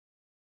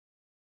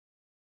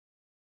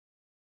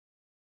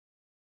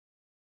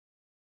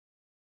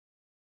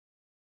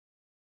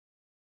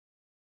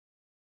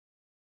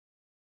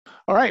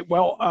All right.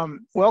 Well,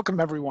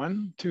 welcome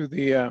everyone to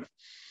the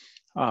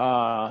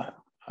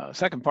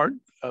second part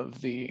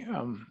of the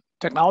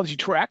technology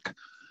track.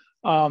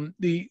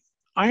 The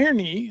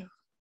irony,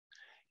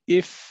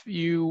 if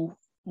you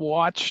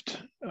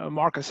watched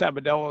Marcus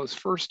Abadello's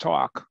first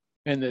talk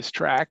in this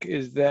track,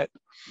 is that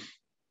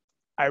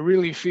I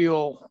really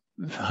feel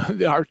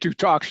that our two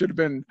talks should have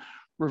been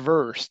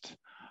reversed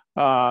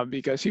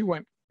because he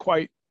went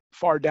quite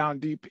far down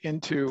deep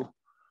into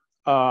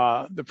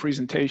the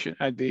presentation,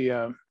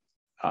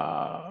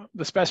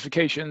 the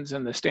specifications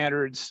and the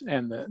standards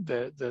and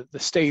the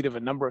state of a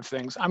number of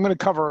things. I'm going to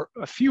cover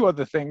a few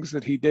other things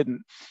that he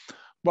didn't,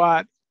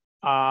 but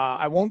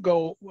I won't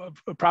go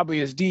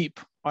probably as deep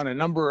on a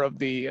number of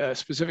the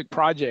specific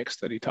projects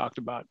that he talked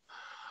about.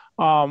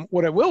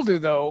 What I will do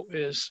though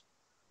is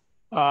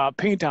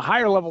paint a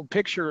higher level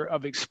picture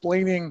of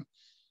explaining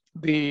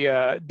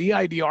the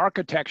DID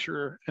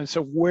architecture, and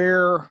so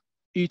where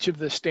each of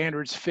the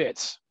standards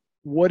fits,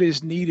 what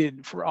is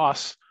needed for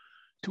us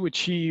to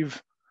achieve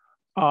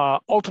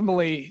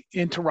ultimately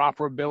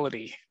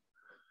interoperability.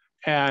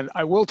 And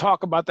I will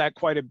talk about that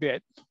quite a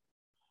bit.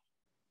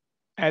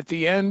 At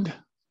the end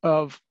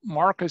of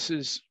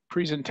Marcus's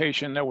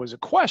presentation, there was a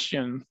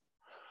question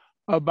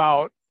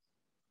about,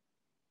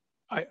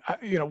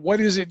 what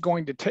is it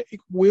going to take?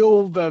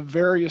 Will the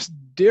various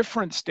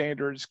different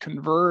standards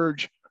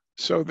converge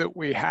so that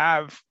we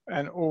have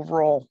an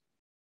overall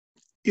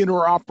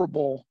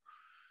interoperable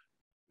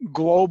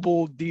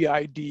global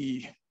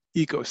DID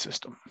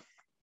ecosystem?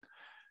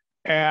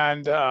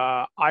 And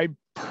I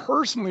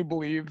personally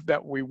believe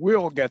that we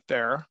will get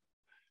there,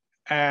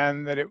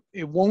 and that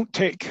it won't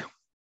take,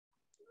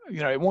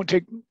 it won't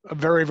take a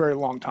very, very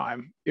long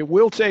time. It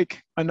will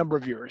take a number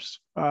of years.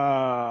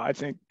 I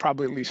think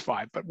probably at least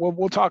 5, but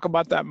we'll talk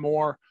about that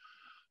more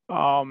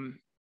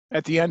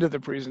at the end of the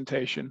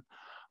presentation.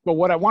 But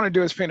what I want to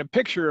do is paint a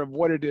picture of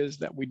what it is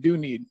that we do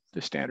need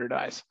to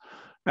standardize.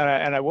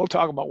 And I will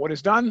talk about what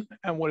is done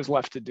and what is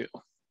left to do.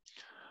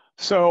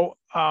 So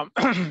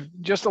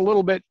just a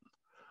little bit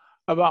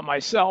about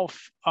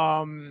myself.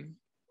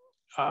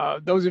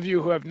 Those of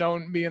you who have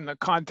known me in the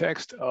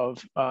context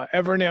of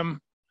Evernym,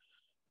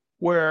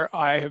 where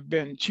I have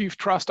been Chief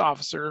Trust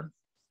Officer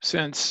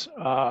since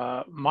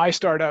my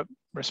startup,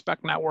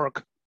 Respect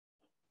Network,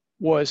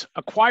 was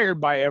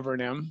acquired by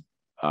Evernym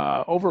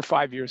over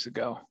 5 years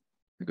ago. I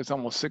think it's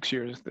almost 6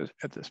 years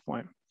at this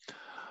point.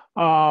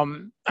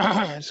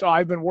 So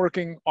I've been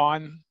working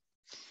on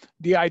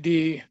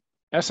DID,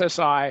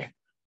 SSI,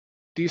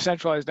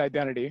 decentralized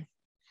identity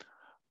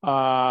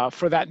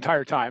for that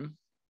entire time.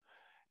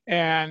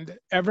 And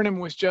Evernym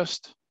was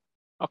just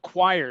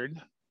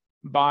acquired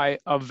by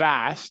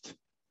Avast,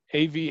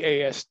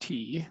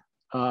 A-V-A-S-T.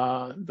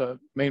 The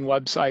main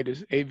website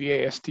is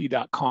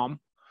avast.com.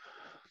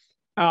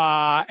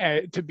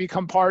 To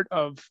become part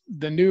of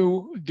the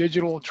new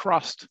digital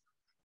trust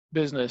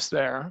business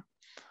there,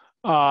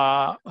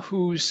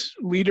 whose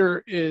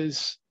leader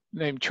is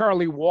named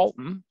Charlie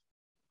Walton,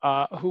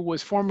 who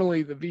was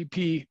formerly the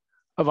VP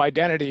of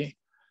Identity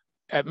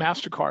at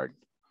MasterCard.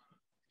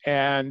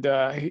 And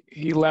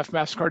he left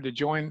MasterCard to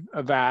join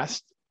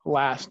Avast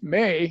last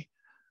May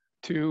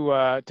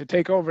to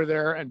take over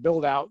there and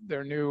build out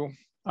their new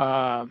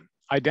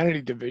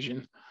identity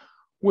division,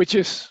 which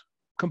is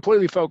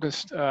completely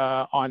focused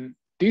on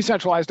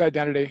decentralized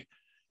identity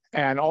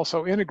and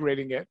also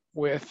integrating it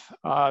with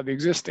the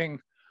existing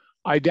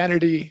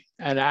identity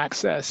and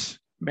access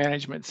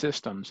management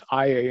systems,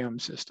 IAM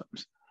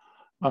systems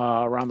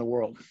around the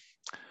world.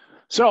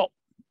 So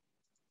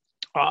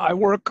I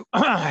work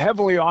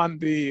heavily on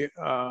the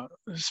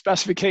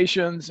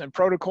specifications and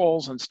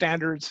protocols and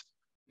standards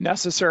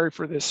necessary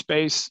for this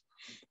space.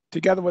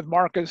 Together with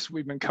Marcus,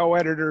 we've been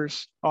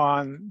co-editors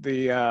on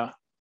the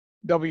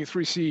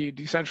W3C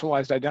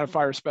decentralized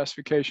identifier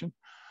specification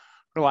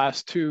for the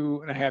last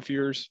 2.5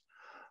 years.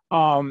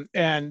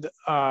 And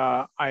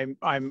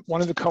I'm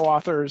one of the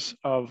co-authors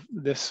of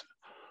this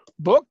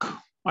book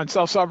on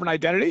self-sovereign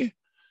identity.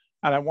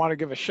 And I want to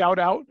give a shout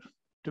out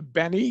to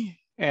Benny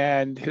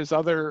and his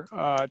other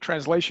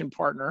translation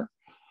partner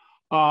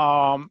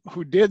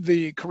who did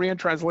the Korean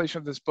translation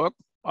of this book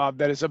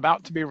that is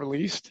about to be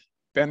released.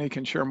 Benny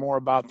can share more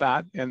about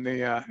that in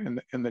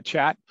the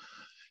chat.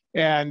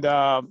 And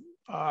I'm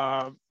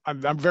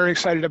very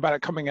excited about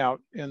it coming out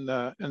in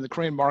the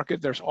Korean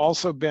market. There's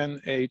also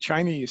been a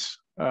Chinese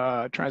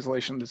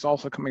translation that's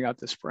also coming out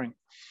this spring.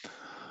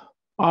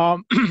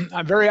 I'm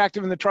very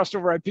active in the Trust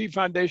Over IP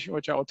Foundation,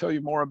 which I will tell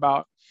you more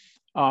about,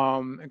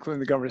 including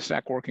the Governance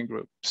Stack Working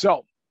Group.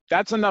 So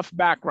that's enough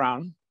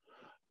background.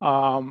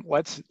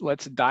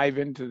 Let's dive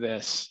into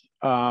this.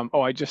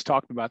 Oh, I just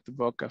talked about the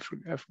book. I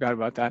forgot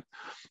about that.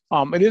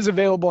 It is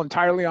available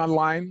entirely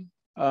online,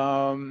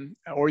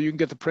 or you can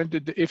get the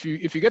printed. If you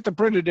get the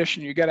print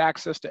edition, you get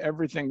access to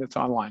everything that's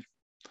online.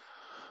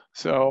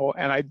 So,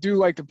 and I do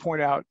like to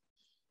point out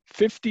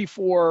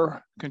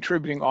 54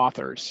 contributing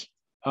authors.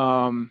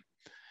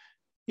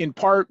 In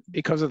part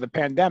because of the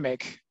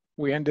pandemic,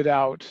 we ended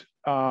out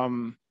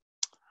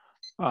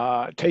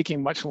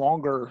taking much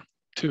longer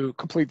to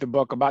complete the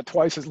book, about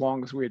twice as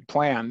long as we had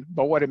planned.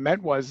 But what it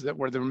meant was that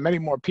there were many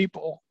more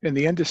people in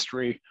the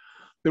industry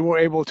that were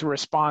able to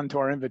respond to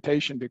our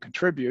invitation to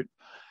contribute.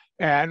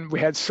 And we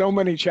had so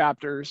many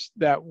chapters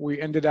that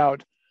we ended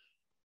out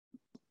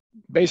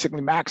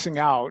basically maxing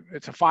out.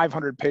 It's a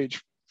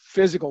 500-page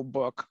physical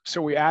book.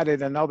 So we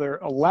added another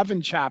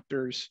 11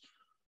 chapters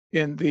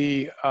in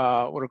the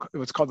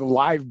what's called the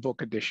live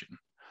book edition.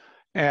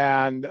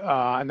 And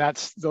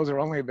those are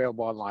only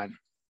available online.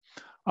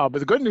 But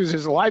the good news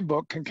is the live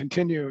book can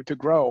continue to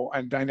grow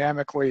and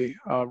dynamically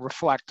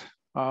reflect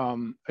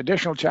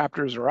additional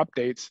chapters or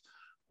updates,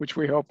 which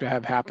we hope to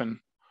have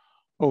happen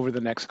over the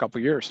next couple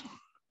of years.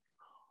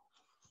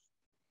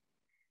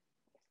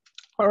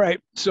 All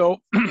right, so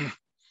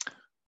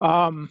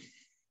my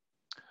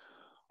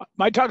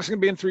talk is going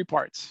to be in 3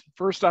 parts.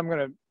 First, I'm going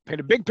to paint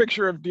a big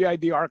picture of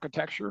DID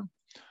architecture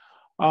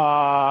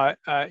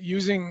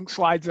using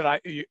slides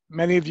that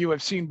many of you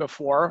have seen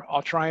before.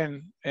 I'll try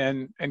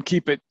and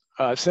keep it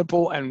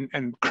simple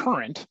and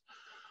current.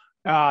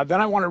 Then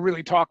I want to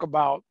really talk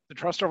about the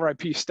trust over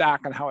IP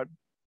stack and how it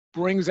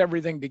brings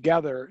everything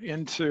together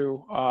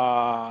into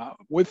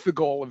with the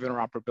goal of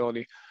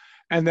interoperability.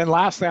 And then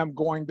lastly, I'm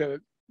going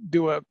to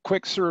do a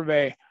quick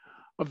survey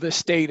of the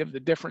state of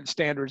the different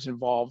standards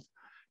involved.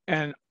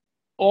 And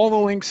all the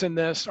links in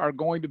this are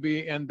going to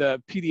be in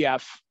the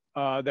PDF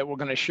that we're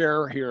going to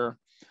share here.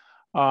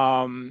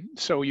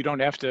 So you don't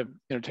have to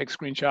take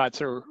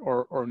screenshots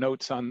or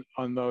notes on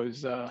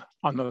those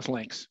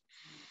links.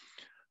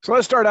 So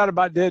let's start out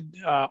about DID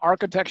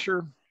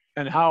architecture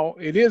and how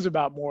it is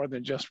about more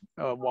than just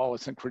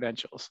wallets and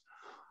credentials.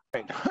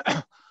 Right.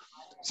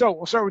 So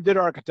we'll start with DID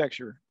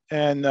architecture.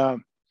 And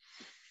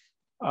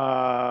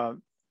I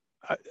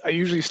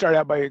usually start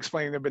out by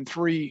explaining there have been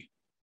 3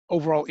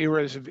 overall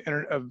eras of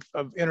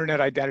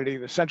internet identity.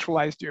 The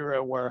centralized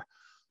era, where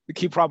the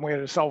key problem we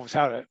had to solve was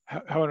how to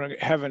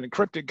have an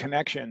encrypted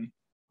connection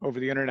over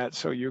the internet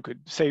so you could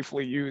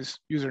safely use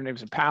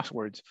usernames and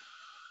passwords.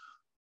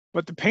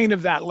 But the pain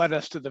of that led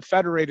us to the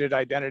federated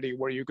identity,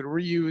 where you could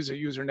reuse a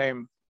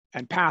username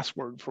and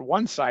password for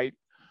one site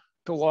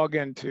to log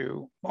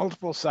into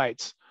multiple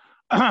sites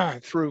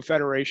through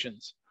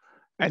federations.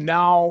 And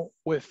now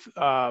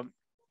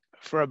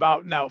for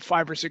about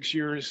 5 or 6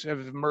 years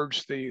have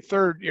emerged the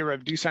 3rd era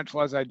of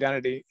decentralized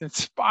identity,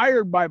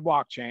 inspired by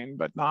blockchain,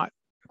 but not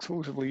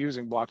exclusively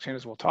using blockchain,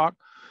 as we'll talk,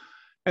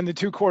 and the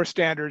 2 core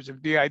standards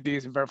of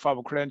DIDs and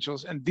verifiable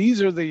credentials. And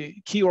these are the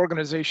key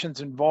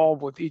organizations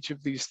involved with each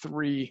of these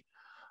 3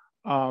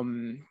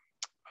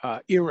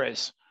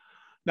 eras.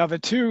 Now, the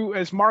 2,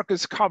 as Mark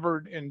has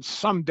covered in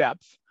some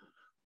depth,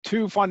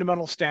 2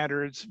 fundamental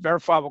standards: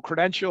 verifiable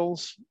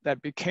credentials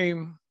that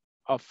became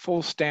a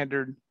full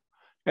standard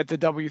at the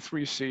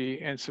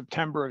W3C in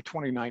September of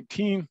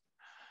 2019.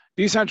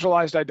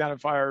 Decentralized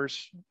identifiers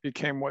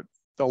became what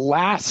the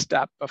last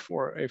step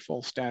before a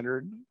full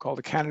standard, called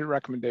a candidate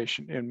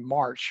recommendation, in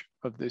March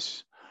of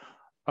this,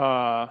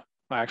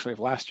 actually of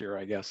last year,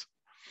 I guess.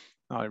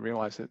 Now I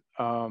realize it.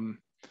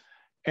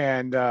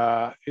 And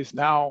is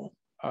now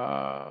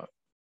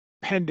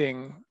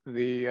pending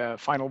the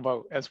final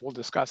vote, as we'll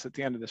discuss at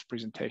the end of this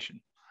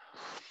presentation.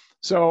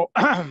 So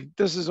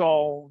this is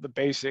all the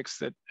basics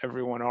that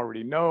everyone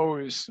already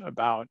knows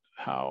about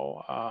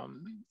how,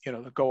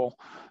 the goal.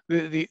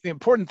 The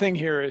important thing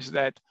here is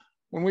that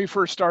when we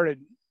first started,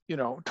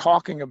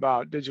 talking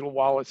about digital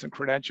wallets and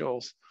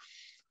credentials,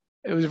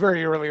 it was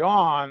very early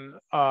on.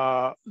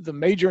 The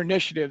major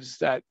initiatives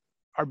that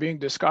are being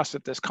discussed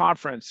at this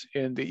conference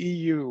in the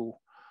EU,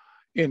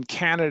 in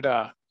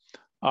Canada,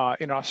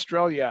 in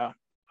Australia,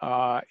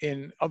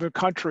 in other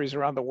countries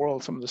around the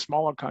world, some of the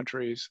smaller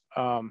countries,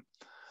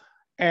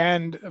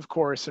 and of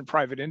course in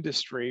private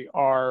industry,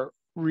 are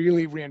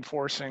really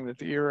reinforcing that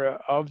the era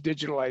of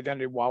digital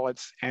identity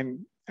wallets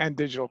and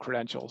digital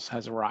credentials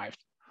has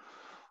arrived.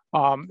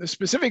 The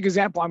specific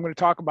example I'm going to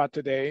talk about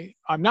today,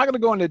 I'm not going to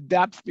go into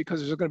depth because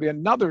there's going to be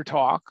another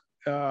talk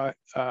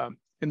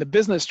in the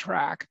business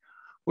track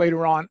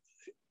later on.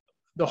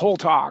 The whole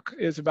talk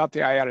is about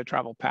the IATA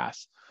Travel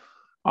Pass.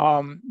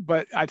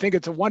 But I think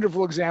it's a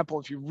wonderful example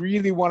if you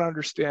really want to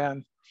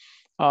understand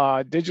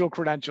digital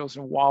credentials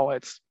and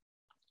wallets.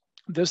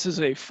 This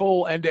is a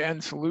full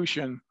end-to-end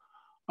solution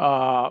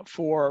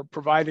for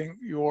providing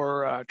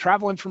your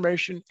travel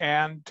information,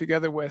 and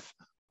together with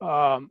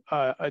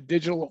a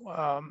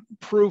digital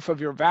proof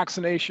of your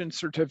vaccination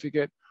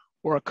certificate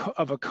or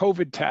of a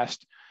COVID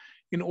test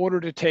in order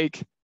to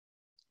take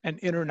an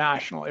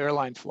international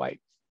airline flight.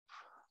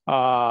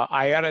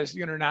 IATA is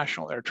the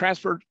International Air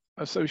Transport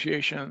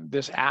Association.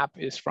 This app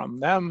is from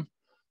them.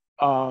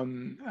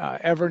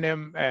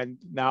 Evernym and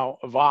now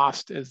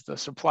Avast is the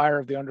supplier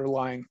of the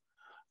underlying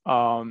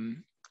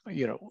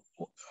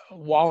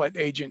wallet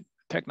agent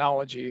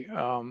technology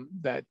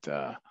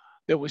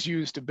that was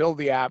used to build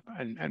the app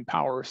and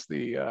powers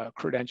the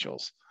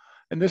credentials.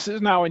 And this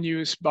is now in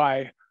use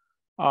by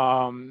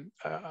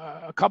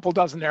a couple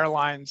dozen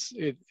airlines.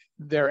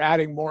 They're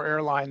adding more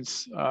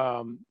airlines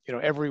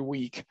every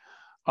week,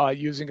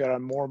 using it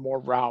on more and more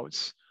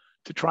routes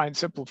to try and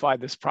simplify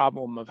this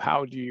problem of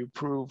how do you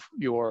prove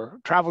your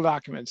travel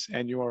documents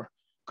and your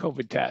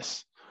COVID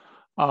tests.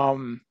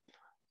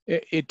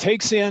 It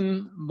takes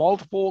in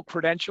multiple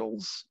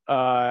credentials.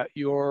 The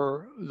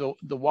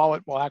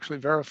wallet will actually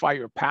verify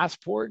your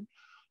passport.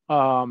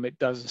 It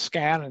does a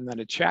scan and then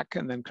a check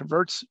and then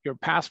converts your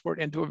passport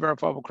into a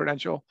verifiable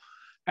credential,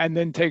 and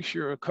then takes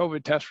your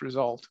COVID test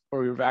result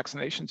or your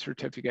vaccination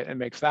certificate and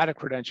makes that a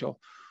credential.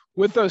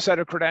 With those set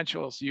of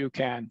credentials, you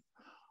can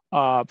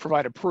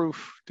provide a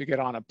proof to get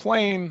on a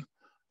plane,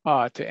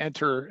 to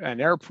enter an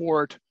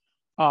airport,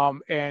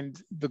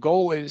 and the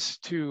goal is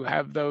to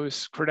have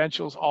those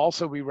credentials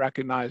also be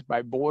recognized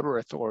by border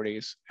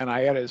authorities. And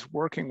IATA is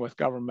working with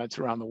governments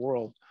around the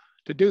world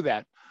to do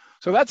that.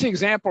 So that's the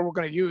example we're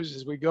going to use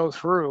as we go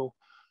through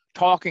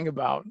talking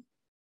about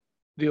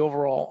the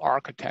overall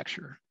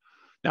architecture.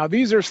 Now,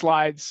 these are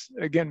slides,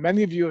 again,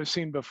 many of you have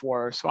seen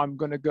before, so I'm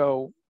going to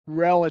go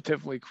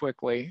relatively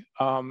quickly.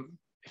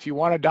 If you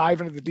want to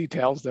dive into the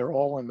details, they're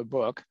all in the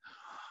book.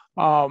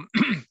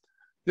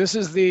 This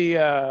is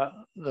the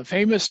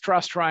famous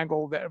trust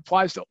triangle that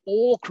applies to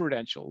all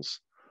credentials,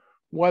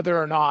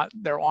 whether or not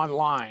they're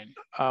online.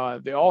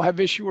 They all have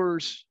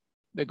issuers.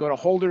 They go to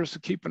holders to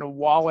keep in a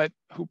wallet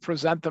who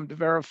present them to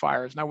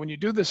verifiers. Now, when you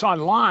do this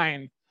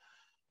online,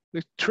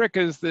 the trick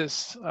is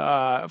this,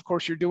 of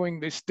course, you're doing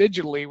this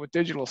digitally with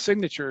digital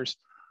signatures,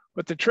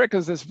 but the trick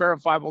is this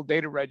verifiable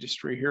data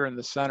registry here in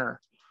the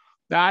center.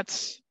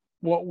 That's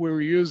what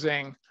we're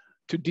using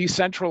to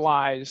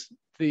decentralize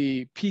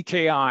the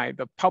PKI,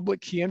 the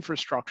public key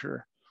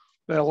infrastructure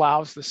that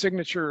allows the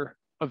signature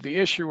of the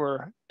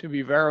issuer to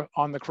be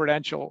on the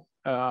credential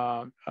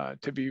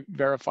to be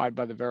verified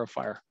by the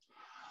verifier.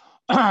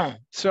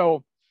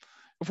 So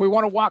if we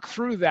want to walk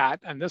through that,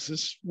 and this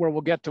is where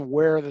we'll get to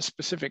where the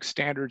specific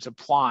standards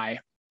apply.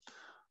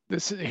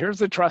 Here's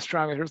the trust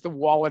triangle, here's the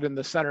wallet in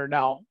the center.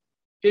 Now,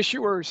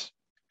 issuers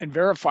and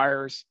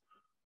verifiers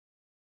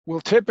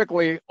will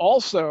typically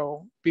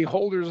also be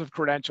holders of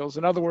credentials.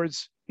 In other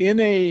words,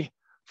 in a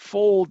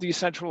full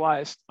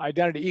decentralized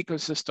identity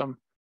ecosystem,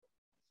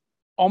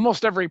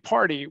 almost every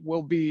party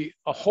will be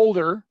a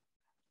holder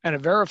and a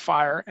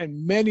verifier,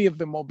 and many of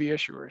them will be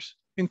issuers,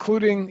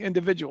 including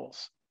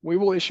individuals. We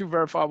will issue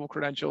verifiable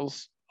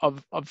credentials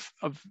of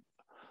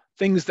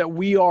things that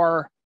we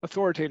are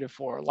authoritative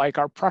for, like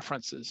our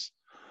preferences,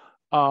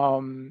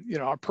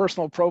 our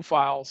personal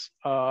profiles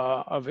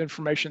of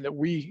information that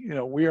we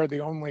are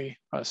the only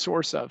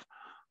source of.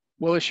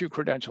 We'll issue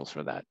credentials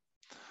for that.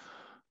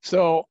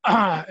 So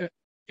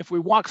if we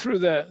walk through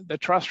the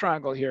trust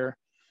triangle here,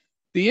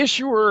 the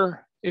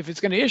issuer, if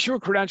it's going to issue a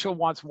credential,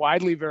 wants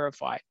widely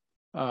verified,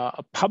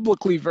 a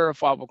publicly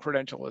verifiable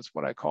credential is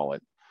what I call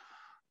it.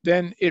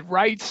 Then it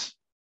writes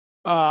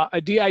a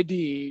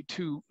DID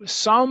to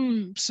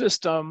some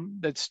system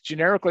that's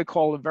generically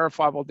called a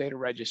verifiable data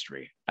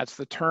registry. That's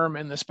the term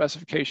in the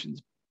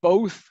specifications,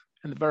 both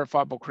in the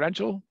verifiable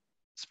credential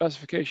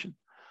specification,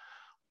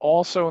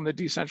 also in the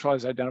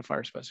decentralized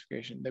identifier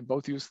specification. They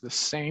both use the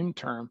same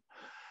term.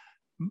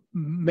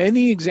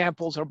 Many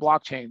examples are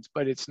blockchains,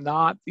 but it's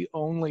not the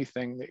only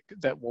thing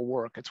that will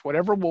work. It's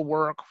whatever will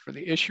work for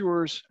the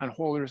issuers and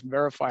holders and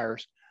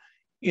verifiers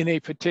in a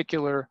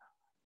particular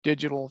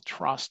digital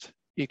trust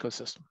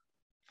ecosystem.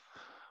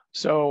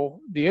 So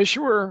the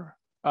issuer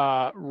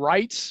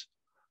writes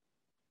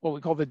what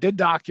we call the DID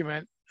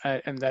document,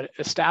 and that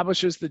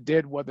establishes the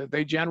DID, whether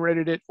they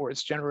generated it or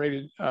it's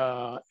generated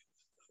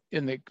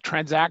in the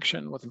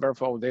transaction with the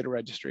verifiable data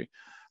registry.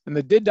 And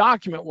the DID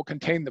document will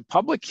contain the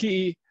public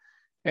key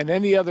and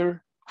any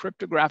other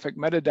cryptographic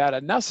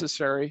metadata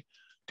necessary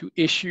to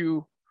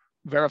issue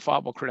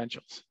verifiable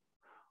credentials.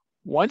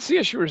 Once the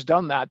issuer has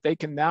done that, they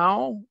can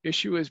now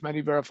issue as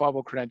many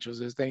verifiable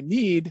credentials as they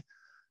need.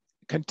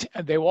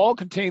 They will all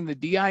contain the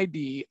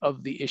DID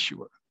of the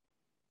issuer.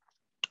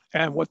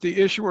 And what the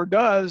issuer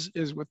does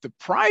is with the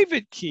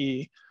private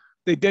key,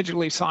 they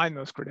digitally sign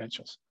those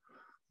credentials.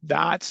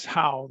 That's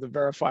how the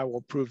verifier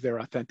will prove they're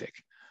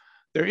authentic.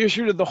 They're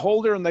issued to the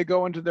holder and they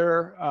go into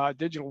their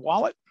digital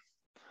wallet.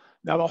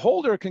 Now the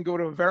holder can go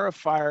to a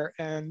verifier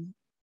and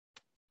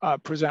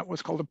present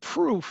what's called a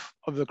proof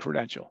of the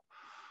credential.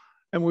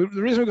 And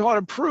the reason we call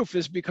it a proof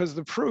is because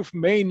the proof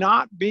may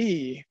not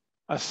be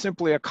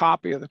simply a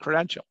copy of the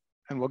credential.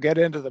 And we'll get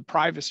into the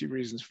privacy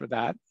reasons for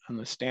that and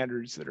the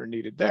standards that are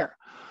needed there.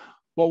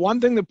 Well, one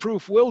thing the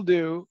proof will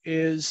do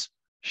is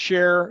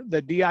share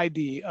the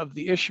DID of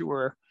the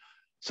issuer.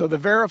 So the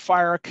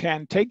verifier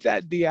can take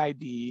that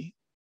DID,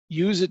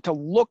 use it to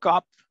look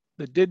up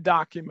the DID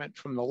document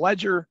from the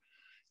ledger,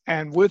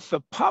 and with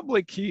the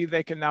public key,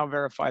 they can now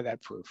verify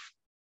that proof.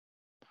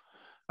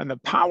 And the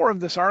power of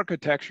this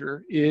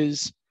architecture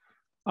is,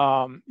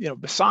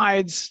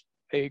 besides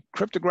a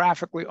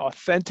cryptographically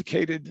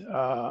authenticated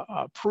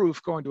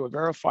proof going to a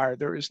verifier,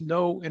 there is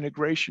no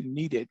integration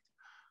needed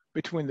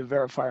between the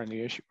verifier and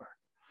the issuer.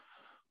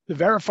 The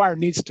verifier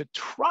needs to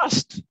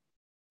trust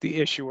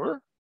the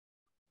issuer,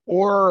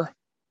 or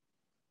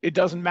it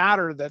doesn't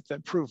matter that the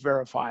proof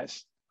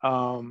verifies.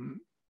 The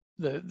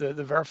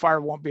verifier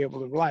won't be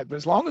able to rely. But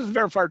as long as the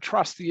verifier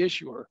trusts the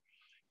issuer,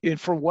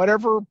 for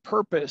whatever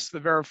purpose the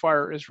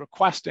verifier is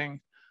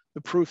requesting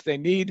the proof they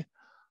need.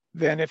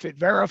 Then if it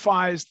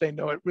verifies, they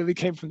know it really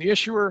came from the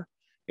issuer,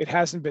 it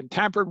hasn't been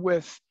tampered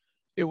with,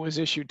 it was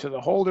issued to the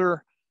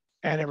holder,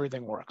 and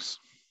everything works.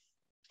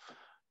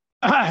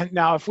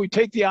 Now, if we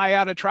take the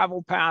IATA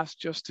travel pass,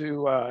 just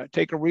to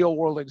take a real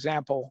world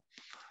example,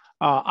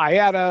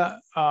 IATA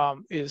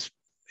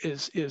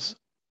is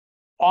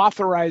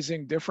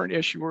authorizing different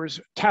issuers,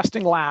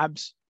 testing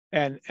labs,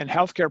 and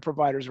healthcare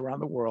providers around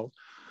the world.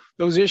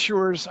 Those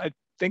issuers, I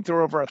think there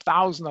are over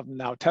 1,000 of them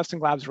now, testing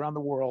labs around the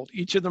world.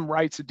 Each of them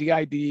writes a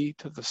DID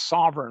to the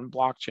sovereign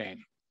blockchain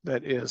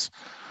that is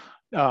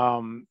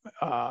a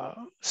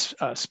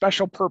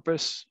special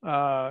purpose,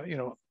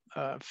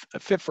 a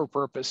fit for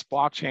purpose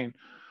blockchain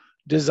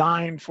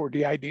designed for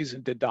DIDs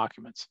and DID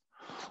documents.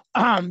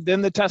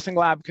 Then the testing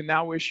lab can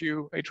now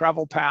issue a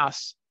travel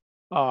pass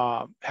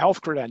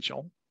health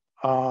credential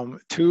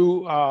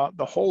to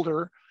the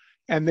holder,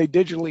 and they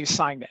digitally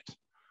sign it.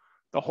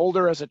 The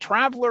holder, as a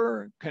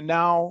traveler, can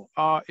now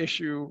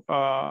issue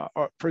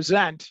or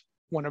present,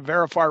 when a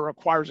verifier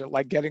requires it,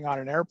 like getting on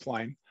an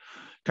airplane,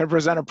 can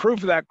present a proof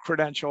of that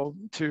credential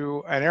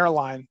to an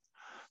airline.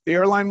 The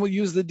airline will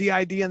use the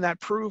DID in that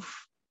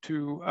proof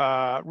to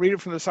read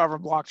it from the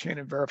sovereign blockchain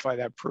and verify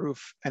that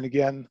proof. And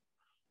again,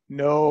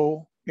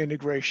 no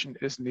integration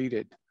is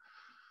needed.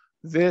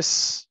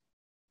 This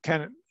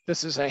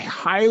is a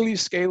highly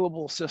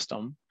scalable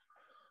system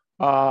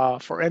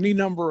for any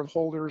number of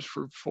holders.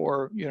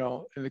 For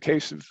in the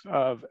case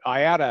of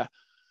IATA,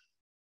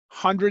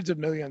 hundreds of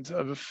millions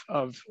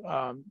of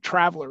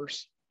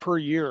travelers per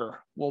year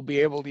will be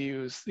able to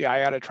use the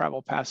IATA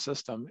travel pass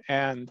system,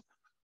 and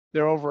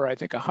there are over, I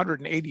think,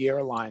 180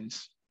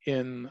 airlines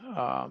in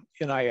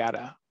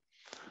IATA.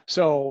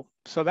 So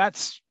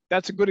that's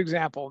a good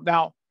example.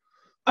 Now,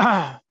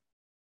 I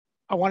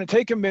want to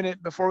take a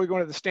minute before we go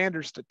into the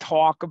standards to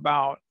talk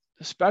about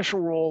the special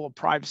role of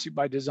privacy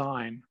by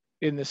design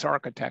in this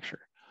architecture,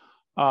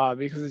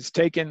 because it's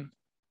taken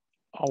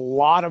a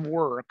lot of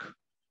work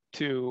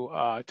to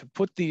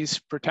put these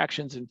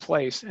protections in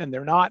place, and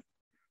they're not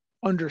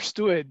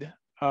understood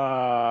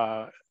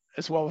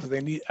as well as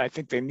I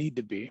think they need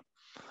to be.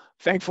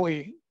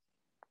 Thankfully,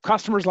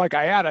 customers like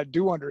IATA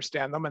do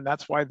understand them, and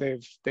that's why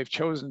they've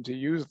chosen to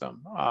use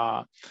them.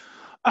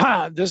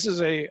 This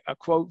is a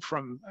quote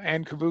from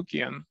Ann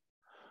Cavoukian,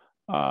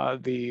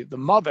 the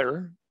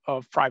mother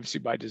of privacy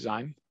by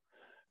design,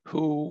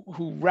 who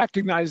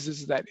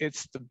recognizes that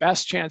it's the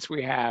best chance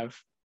we have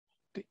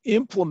to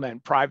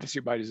implement privacy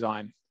by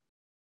design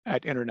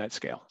at internet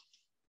scale.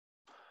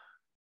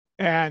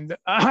 And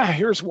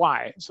here's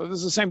why. So this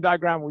is the same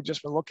diagram we've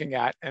just been looking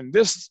at, and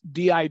this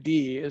DID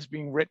is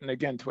being written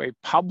again to a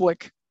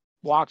public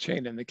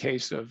blockchain in the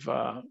case of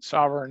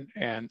Sovereign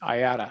and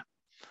IATA.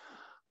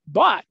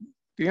 But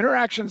the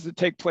interactions that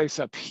take place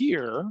up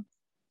here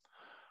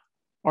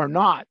are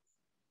not,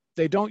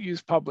 they don't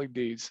use public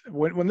deeds.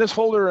 When this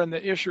holder and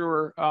the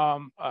issuer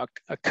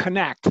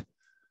connect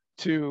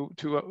to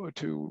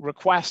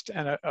request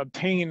and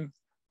obtain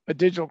a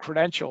digital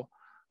credential,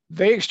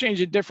 they exchange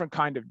a different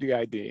kind of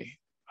DID.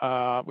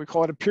 We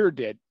call it a peer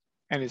DID,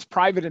 and it's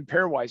private and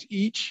pairwise.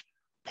 Each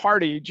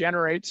party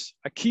generates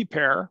a key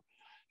pair,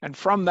 and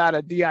from that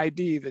a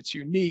DID that's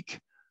unique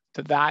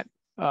to that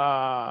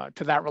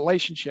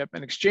relationship,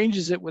 and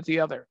exchanges it with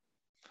the other.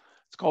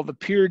 It's called the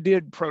peer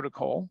DID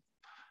protocol,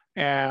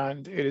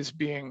 and it is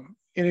being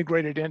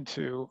integrated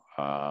into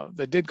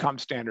the DIDCOM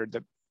standard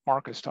that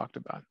Marcus talked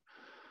about.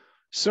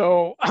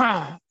 So,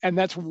 and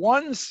that's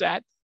one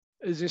set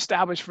is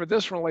established for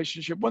this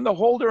relationship. When the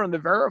holder and the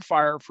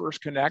verifier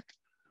first connect,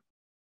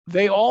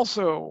 they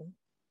also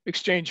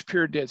exchange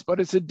peer DIDs,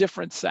 but it's a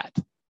different set.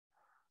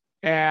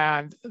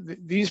 And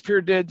these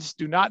peer DIDs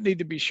do not need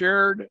to be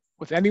shared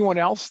with anyone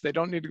else. They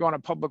don't need to go on a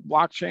public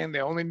blockchain.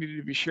 They only need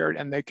to be shared,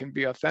 and they can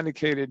be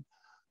authenticated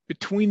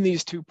between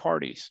these two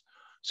parties.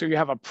 So you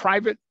have a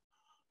private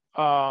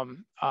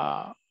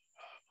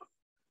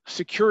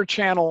secure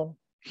channel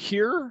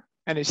here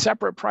and a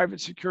separate private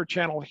secure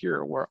channel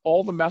here, where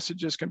all the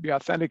messages can be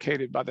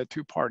authenticated by the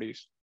two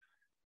parties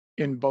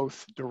in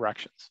both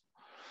directions.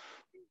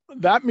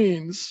 That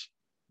means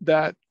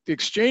that the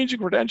exchange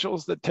of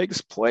credentials that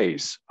takes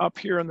place up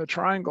here in the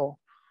triangle,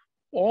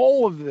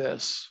 all of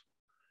this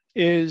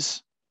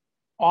is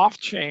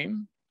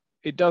off-chain.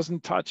 It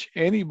doesn't touch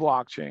any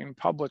blockchain,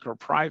 public or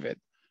private,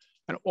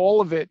 and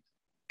all of it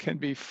can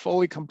be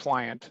fully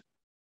compliant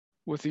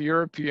with the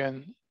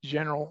European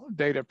General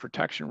Data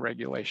Protection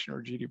Regulation,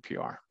 or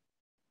GDPR.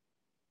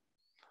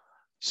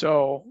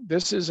 So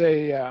this is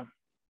a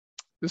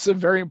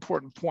very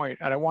important point,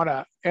 and I want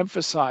to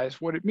emphasize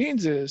what it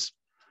means is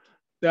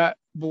that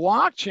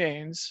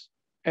blockchains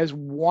as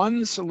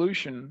one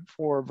solution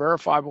for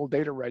verifiable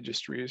data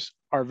registries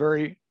are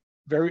very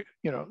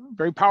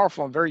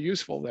powerful and very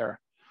useful there.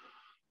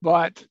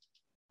 But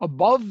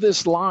above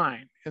this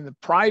line in the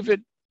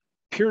private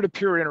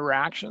peer-to-peer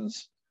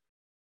interactions,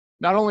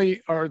 not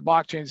only are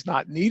blockchains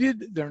not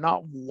needed, they're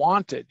not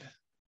wanted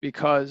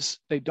because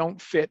they don't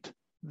fit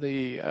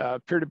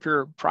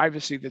peer-to-peer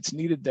privacy that's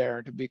needed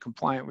there to be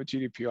compliant with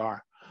GDPR,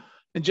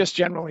 and just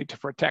generally to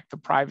protect the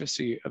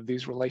privacy of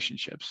these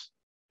relationships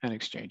and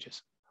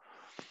exchanges.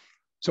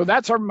 So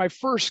that's my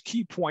first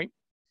key point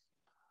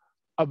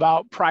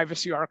about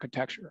privacy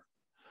architecture.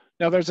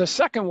 Now there's a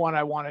second one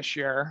I want to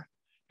share,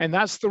 and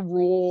that's the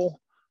role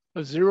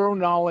of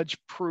zero-knowledge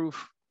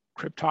proof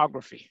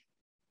cryptography.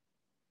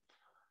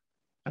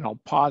 And I'll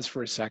pause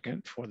for a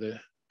second for the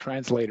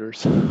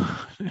translators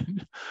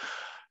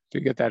to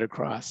get that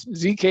across.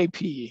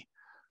 ZKP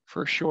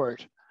for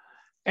short.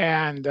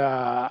 And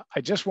I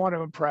just want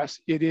to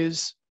impress,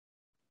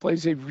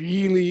 plays a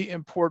really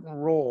important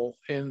role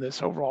in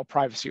this overall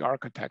privacy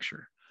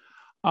architecture.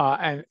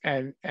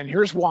 And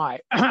here's why.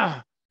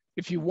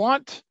 If you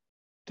want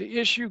to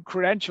issue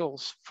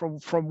credentials from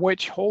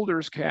which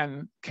holders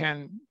can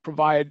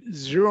provide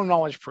zero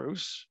knowledge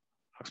proofs,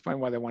 I'll explain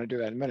why they want to do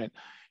that in a minute.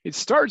 It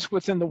starts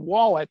within the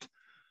wallet.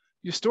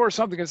 You store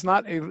something that's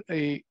not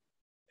a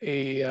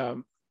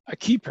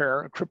key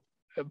pair,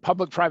 a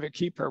public-private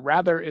key pair.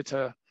 Rather, it's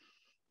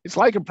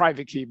like a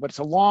private key, but it's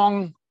a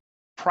long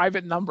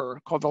private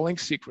number called the link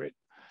secret.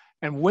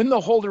 And when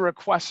the holder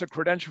requests a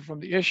credential from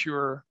the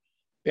issuer,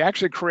 they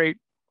actually create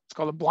what's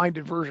called a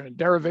blinded version, a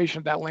derivation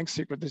of that link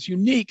secret that's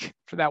unique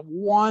for that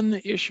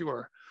one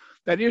issuer.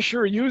 That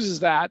issuer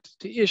uses that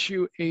to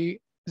issue a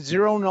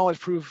zero knowledge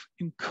proof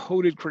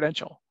encoded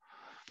credential.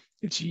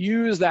 It's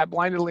used that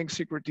blinded link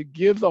secret to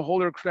give the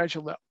holder a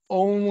credential that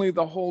only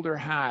the holder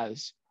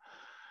has.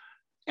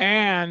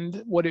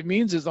 And what it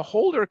means is the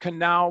holder can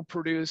now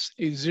produce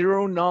a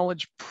zero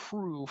knowledge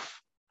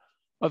proof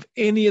of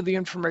any of the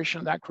information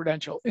in that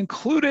credential,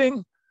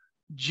 including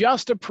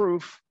just a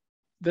proof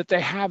that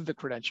they have the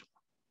credential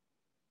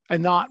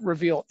and not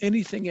reveal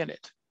anything in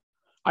it.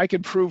 I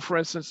could prove, for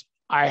instance,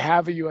 I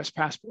have a US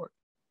passport.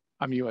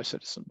 I'm a US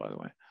citizen, by the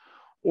way.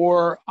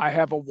 Or I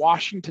have a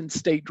Washington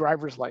state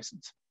driver's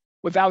license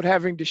without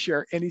having to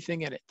share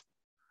anything in it.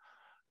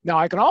 Now,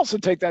 I can also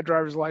take that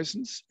driver's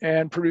license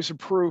and produce a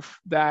proof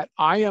that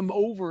I am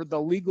over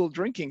the legal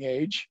drinking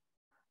age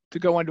to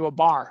go into a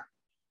bar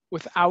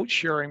without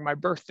sharing my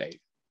birth date.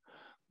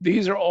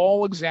 These are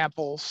all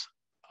examples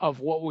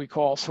of what we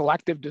call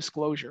selective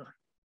disclosure.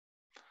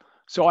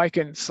 So I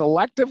can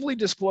selectively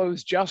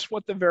disclose just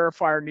what the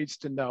verifier needs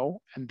to know,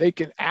 and they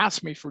can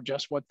ask me for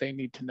just what they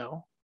need to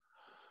know.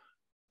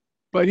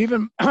 But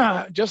even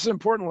just as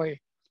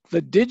importantly,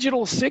 the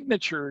digital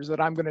signatures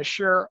that I'm going to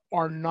share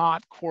are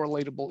not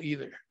correlatable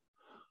either.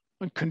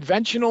 When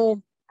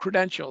conventional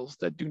credentials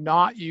that do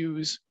not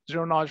use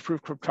zero knowledge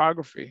proof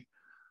cryptography,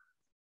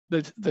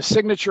 the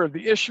signature of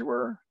the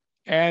issuer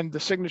and the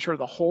signature of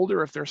the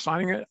holder, if they're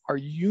signing it, are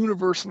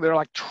universal. They're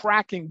like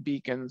tracking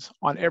beacons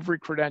on every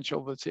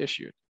credential that's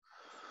issued.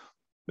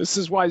 This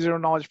is why zero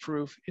knowledge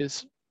proof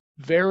is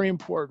very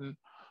important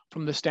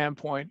from the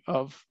standpoint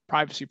of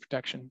privacy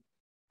protection,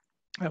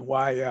 and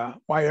why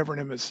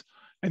Evernym is,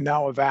 and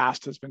now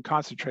Avast has been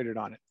concentrated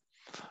on it.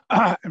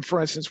 And for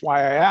instance,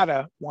 why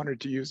IATA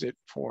wanted to use it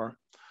for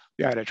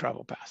the IATA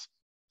Travel Pass.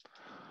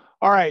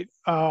 All right,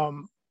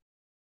 I'm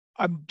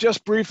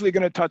just briefly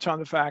going to touch on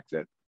the fact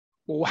that,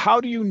 well, how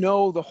do you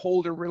know the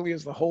holder really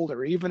is the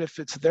holder, even if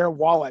it's their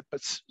wallet,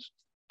 but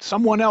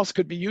someone else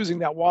could be using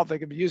that wallet, they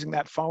could be using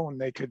that phone,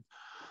 they could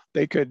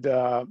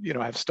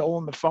have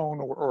stolen the phone,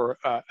 or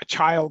a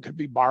child could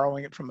be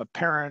borrowing it from a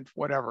parent,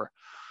 whatever.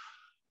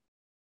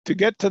 To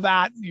get to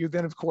that, you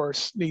then, of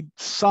course, need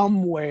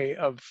some way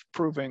of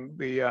proving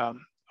the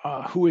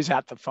who is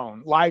at the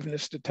phone,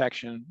 liveness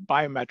detection,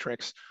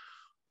 biometrics.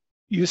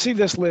 You see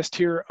this list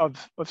here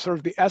of sort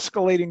of the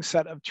escalating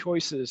set of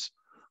choices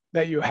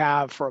that you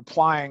have for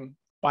applying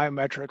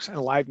biometrics and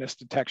liveness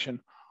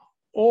detection,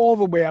 all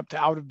the way up to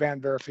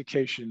out-of-band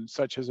verification,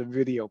 such as a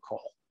video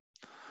call.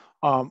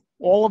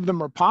 All of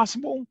them are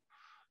possible.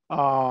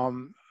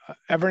 Evernym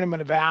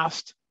and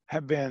Avast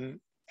have been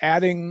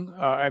adding,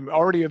 and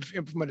already have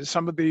implemented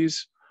some of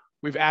these.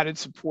 We've added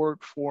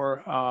support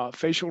for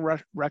facial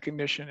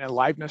recognition and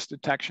liveness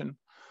detection.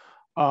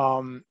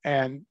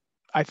 And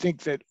I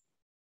think that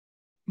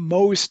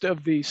most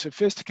of the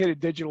sophisticated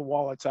digital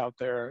wallets out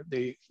there,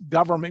 the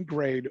government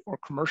grade or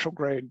commercial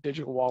grade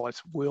digital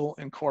wallets, will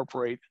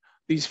incorporate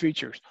these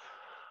features.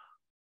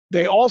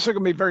 They also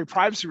can be very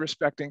privacy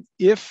respecting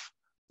if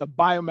the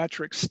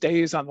biometric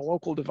stays on the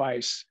local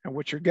device, and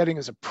what you're getting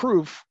is a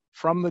proof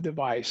from the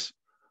device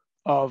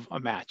of a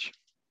match.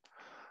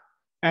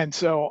 And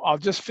so I'll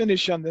just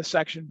finish on this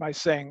section by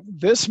saying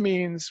this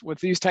means with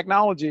these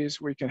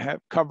technologies, we can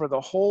cover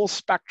the whole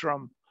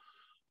spectrum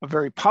of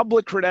very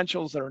public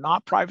credentials that are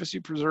not privacy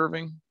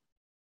preserving,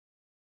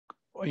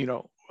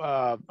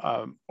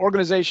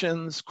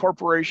 organizations,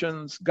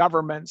 corporations,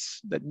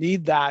 governments that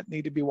need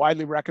to be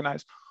widely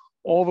recognized,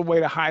 all the way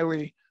to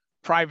highly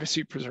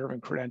privacy preserving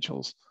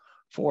credentials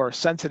for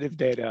sensitive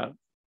data,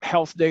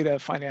 health data,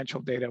 financial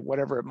data,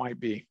 whatever it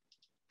might be.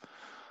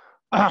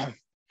 All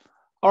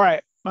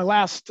right, my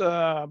last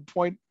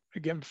point,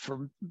 again,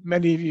 for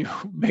many of you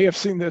who may have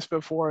seen this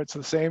before, it's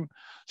the same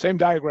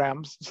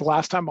diagrams. It's the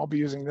last time I'll be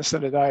using this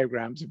set of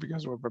diagrams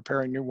because we're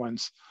preparing new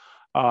ones.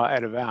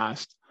 at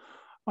Avast.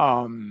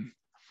 And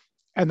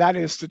that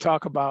is to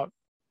talk about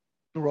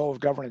the role of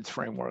governance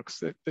frameworks.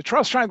 The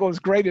trust triangle is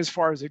great as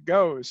far as it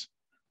goes,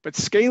 but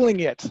scaling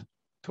it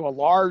to a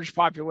large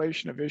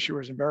population of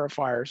issuers and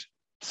verifiers,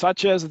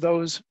 such as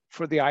those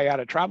for the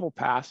IATA travel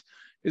pass,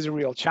 is a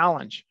real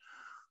challenge.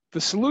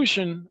 The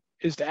solution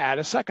is to add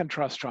a second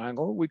trust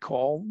triangle we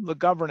call the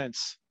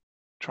governance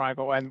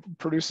triangle, and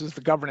produces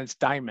the governance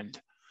diamond.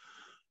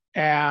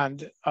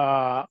 And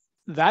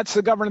that's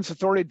the governance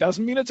authority. It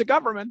doesn't mean it's a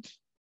government.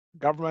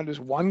 Government is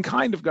one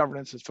kind of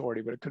governance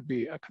authority, but it could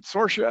be a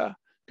consortia,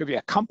 could be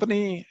a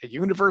company, a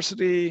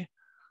university,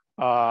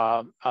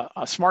 a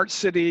smart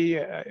city,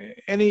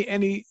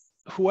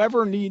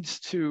 whoever needs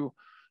to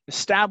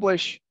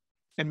establish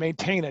and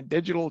maintain a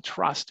digital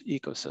trust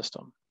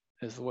ecosystem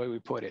is the way we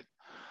put it.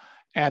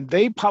 And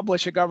they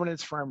publish a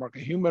governance framework, a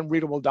human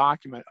readable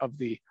document of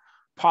the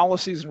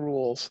policies and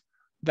rules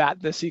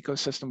that this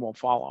ecosystem will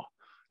follow.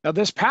 Now,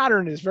 this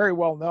pattern is very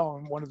well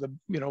known. One of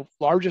the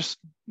largest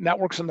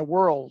networks in the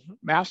world,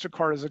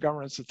 MasterCard, is a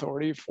governance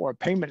authority for a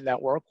payment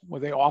network where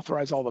they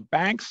authorize all the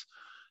banks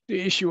to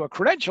issue a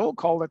credential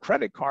called a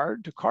credit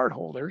card to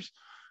cardholders,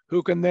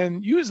 who can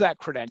then use that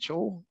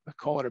credential,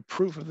 call it a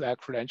proof of that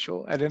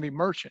credential, at any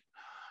merchant.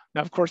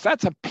 Now, of course,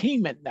 that's a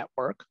payment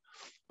network,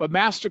 but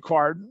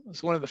MasterCard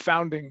is one of the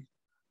founding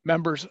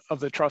members of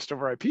the Trust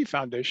Over IP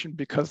Foundation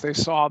because they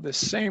saw this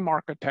same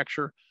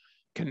architecture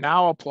can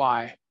now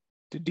apply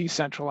to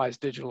decentralized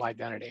digital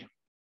identity.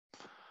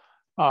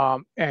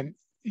 And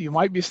you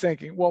might be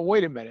thinking, well,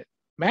 wait a minute,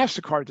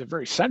 MasterCard's a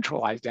very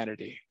centralized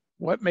entity.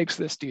 What makes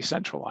this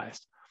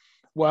decentralized?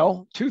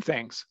 Well, two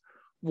things.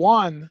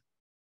 One,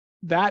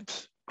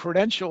 that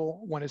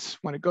credential, when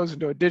it goes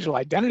into a digital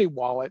identity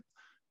wallet,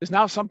 is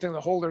now something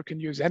the holder can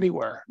use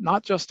anywhere,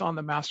 not just on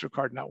the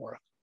MasterCard network,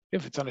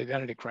 if it's an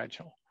identity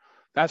credential.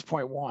 That's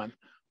point one.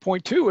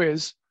 Point two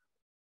is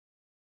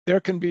there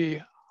can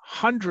be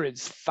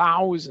hundreds,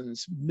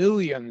 thousands,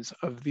 millions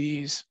of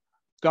these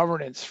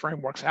governance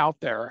frameworks out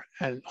there,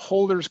 and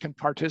holders can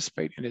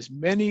participate in as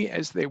many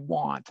as they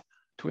want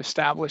to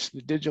establish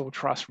the digital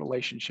trust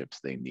relationships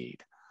they need.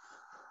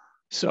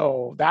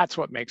 So that's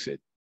what makes it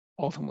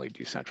ultimately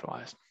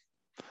decentralized.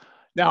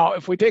 Now,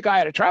 if we take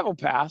IATA Travel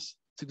Pass,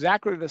 it's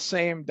exactly the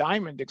same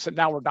diamond, except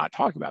now we're not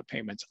talking about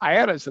payments.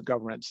 IATA is the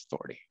governance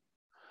authority.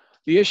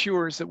 The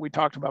issuers that we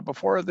talked about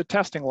before are the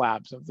testing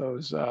labs of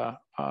those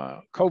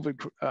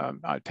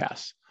COVID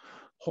tests.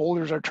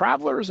 Holders are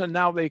travelers, and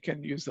now they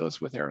can use those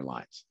with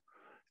airlines.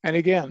 And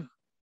again,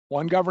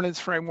 one governance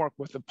framework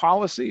with the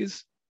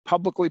policies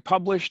publicly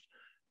published.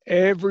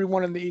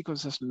 Everyone in the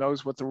ecosystem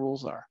knows what the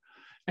rules are.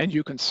 And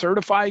you can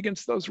certify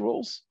against those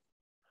rules,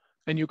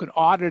 and you can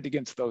audit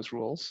against those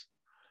rules.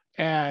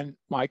 And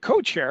my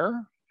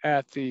co-chair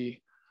at the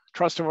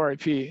Trust Over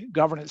IP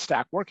Governance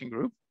Stack Working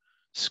Group,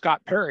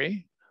 Scott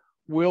Perry,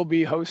 will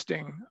be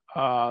hosting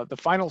the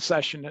final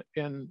session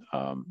in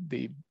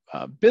the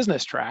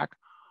business track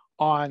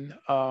on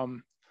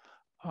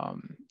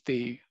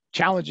the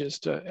challenges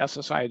to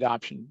SSI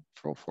adoption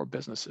for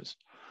businesses.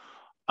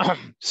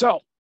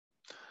 So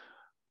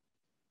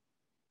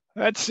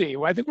let's see.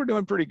 Well, I think we're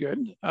doing pretty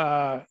good.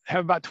 Have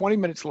about 20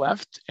 minutes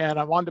left, and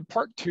I'm on to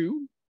part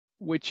two,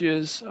 which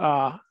is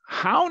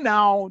how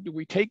now do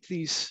we take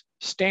these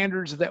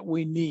standards that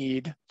we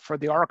need for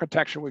the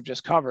architecture we've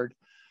just covered?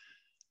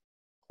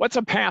 What's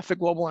a path to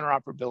global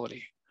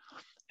interoperability?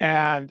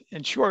 And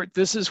in short,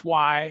 this is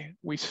why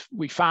we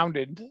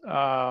founded,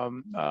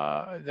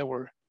 there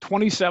were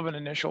 27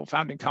 initial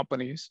founding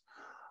companies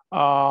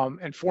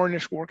and 4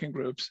 initial working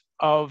groups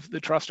of the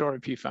Trust Over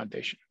IP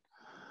Foundation.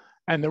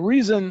 And the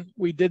reason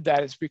we did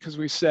that is because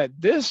we said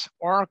this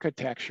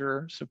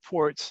architecture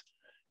supports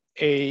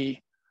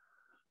a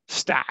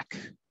stack.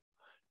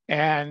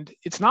 And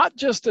it's not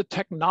just a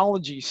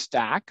technology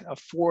stack, a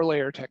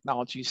 4-layer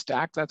technology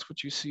stack. That's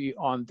what you see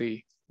on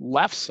the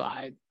left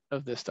side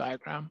of this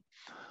diagram.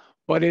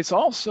 But it's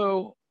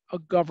also a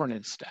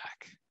governance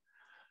stack,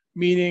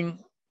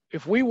 meaning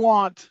if we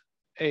want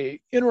an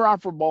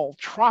interoperable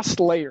trust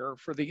layer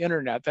for the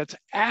internet that's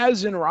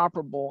as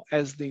interoperable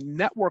as the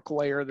network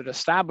layer that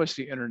established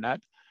the internet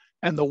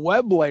and the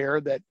web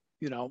layer that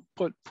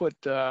put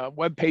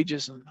web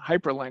pages and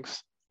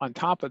hyperlinks on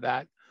top of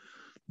that,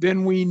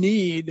 then we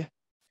need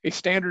a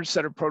standard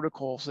set of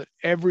protocols that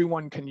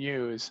everyone can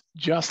use,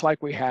 just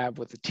like we have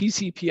with the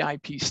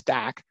TCP/IP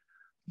stack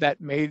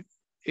that made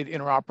it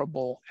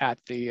interoperable at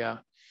the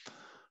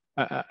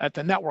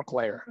network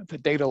layer, at the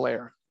data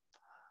layer.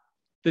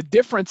 The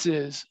difference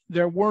is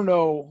there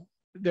was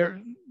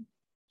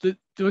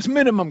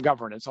minimum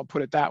governance, I'll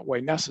put it that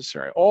way,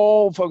 necessary.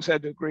 All folks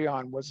had to agree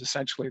on was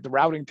essentially the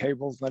routing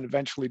tables and then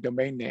eventually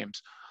domain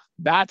names.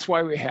 That's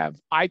why we have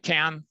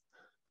ICANN,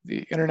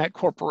 the Internet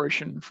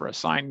Corporation for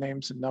Assigned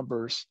Names and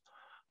Numbers.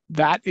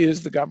 That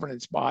is the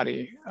governance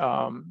body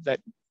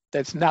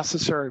that's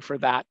necessary for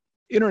that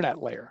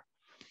internet layer.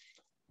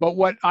 But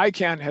what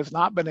ICANN has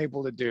not been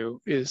able to do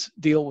is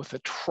deal with the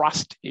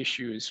trust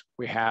issues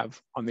we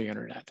have on the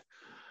internet.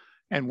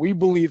 And we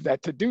believe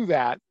that to do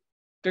that,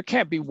 there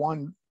can't be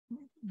one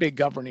big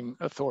governing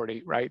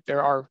authority, right?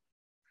 There are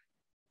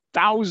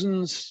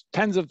thousands,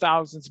 tens of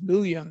thousands,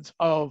 millions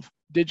of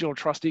digital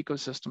trust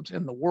ecosystems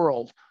in the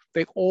world.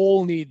 They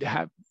all need to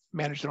have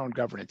manage their own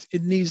governance.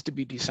 It needs to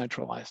be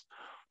decentralized.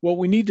 What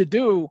we need to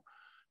do,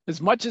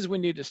 as much as we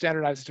need to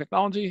standardize the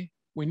technology,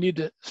 we need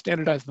to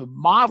standardize the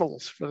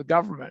models for the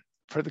government,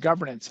 for the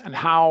governance, and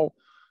how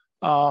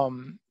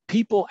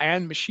people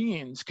and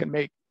machines can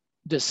make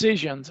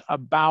decisions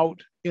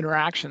about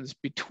interactions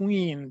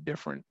between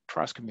different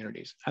trust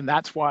communities. And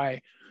that's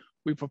why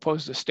we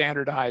propose to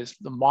standardize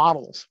the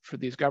models for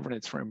these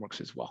governance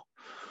frameworks as well.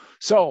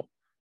 So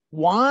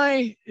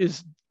why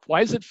is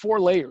it 4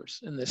 layers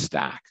in this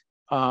stack?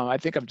 I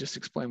think I've just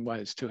explained why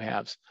it's 2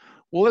 halves.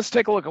 Well, let's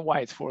take a look at why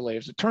it's 4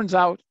 layers. It turns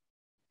out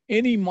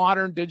any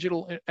modern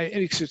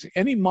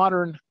any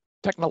modern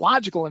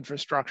technological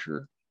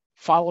infrastructure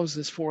follows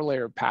this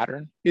 4-layer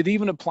pattern. It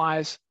even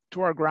applies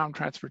to our ground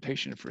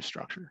transportation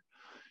infrastructure.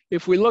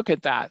 If we look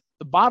at that,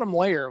 the bottom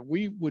layer,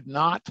 we would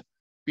not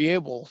be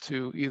able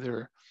to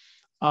either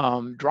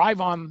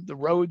drive on the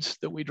roads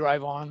that we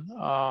drive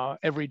on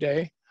every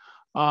day,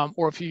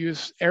 or if you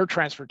use air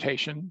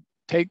transportation,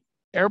 take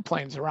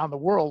airplanes around the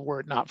world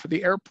were it not for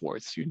the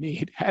airports you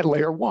need at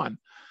layer 1.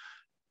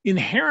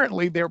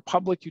 Inherently, they're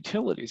public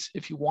utilities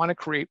if you want to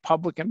create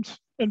public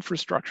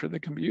infrastructure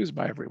that can be used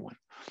by everyone.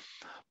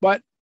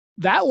 But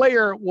that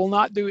layer will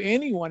not do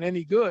anyone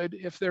any good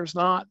if there's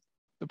not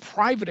the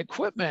private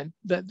equipment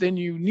that then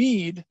you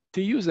need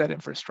to use that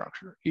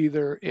infrastructure.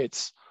 Either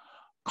it's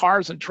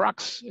cars and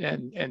trucks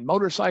and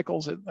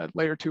motorcycles at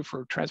layer 2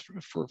 for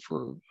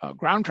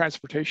ground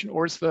transportation,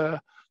 or it's the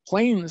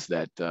planes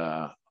that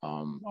are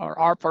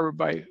operated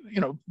by,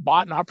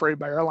 bought and operated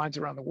by airlines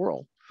around the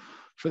world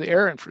for the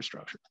air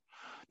infrastructure.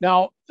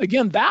 Now,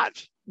 again,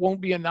 that won't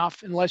be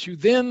enough unless you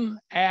then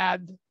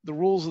add the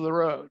rules of the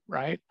road,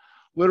 right?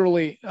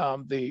 Literally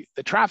the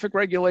traffic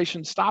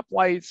regulations,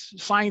 stoplights,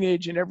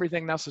 signage, and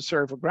everything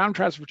necessary for ground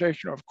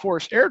transportation, or of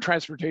course, air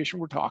transportation,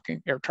 we're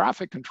talking air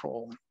traffic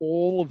control, and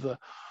all of the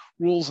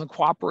rules and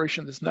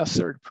cooperation that's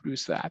necessary to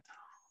produce that.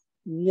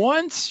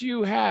 Once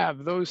you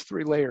have those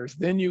 3 layers,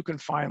 then you can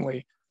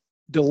finally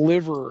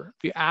deliver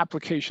the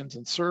applications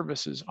and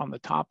services on the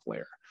top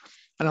layer.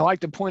 And I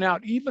like to point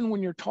out, even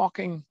when you're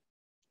talking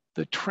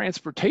the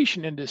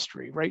transportation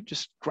industry, right?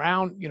 Just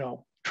ground,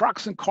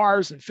 trucks and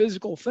cars and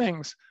physical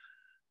things,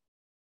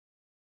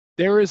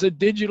 there is a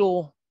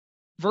digital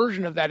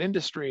version of that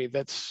industry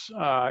that's,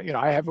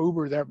 I have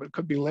Uber there, but it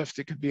could be Lyft,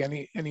 it could be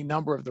any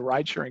number of the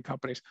ride sharing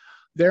companies.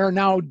 They're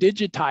now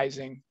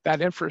digitizing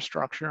that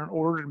infrastructure in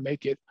order to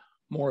make it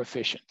more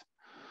efficient.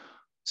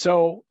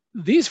 So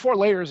these 4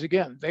 layers,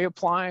 again, they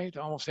apply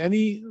to almost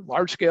any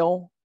large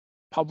scale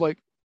public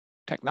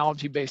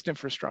technology-based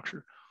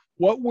infrastructure.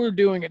 What we're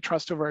doing at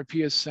Trust over IP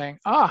is saying,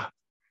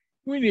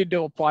 we need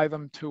to apply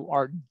them to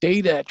our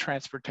data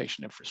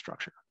transportation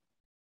infrastructure.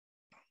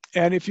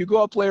 And if you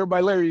go up layer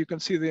by layer, you can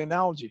see the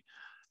analogy.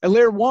 At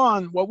layer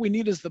 1, what we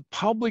need is the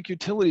public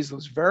utilities,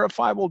 those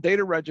verifiable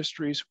data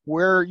registries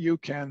where you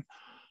can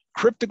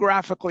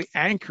cryptographically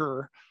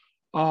anchor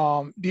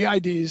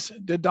DIDs,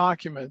 the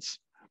documents,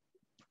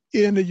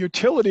 in a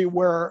utility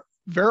where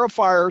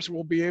verifiers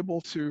will be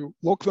able to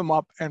look them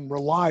up and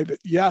rely that,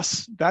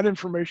 yes, that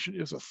information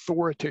is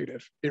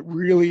authoritative. It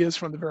really is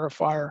from the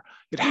verifier.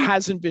 It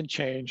hasn't been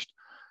changed,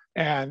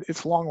 and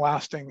it's long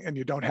lasting, and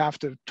you don't have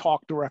to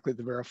talk directly to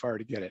the verifier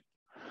to get it.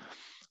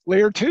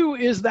 Layer 2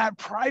 is that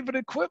private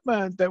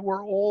equipment that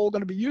we're all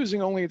going to be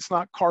using, only it's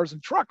not cars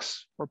and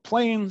trucks or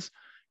planes.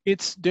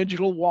 It's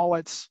digital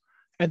wallets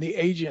and the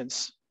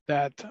agents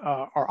that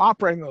are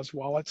operating those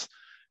wallets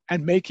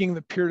and making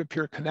the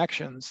peer-to-peer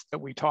connections that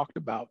we talked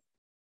about.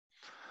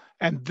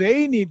 And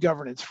they need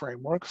governance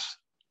frameworks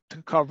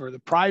to cover the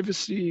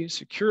privacy,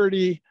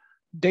 security,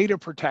 data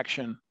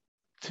protection.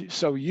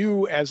 So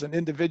you as an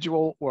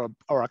individual or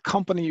a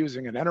company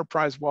using an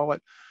enterprise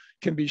wallet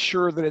can be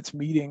sure that it's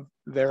meeting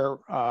their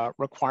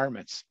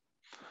requirements.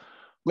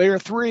 Layer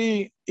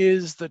 3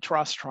 is the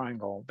trust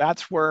triangle.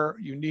 That's where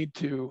you need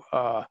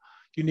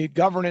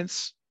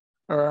governance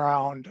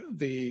around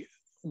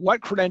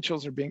what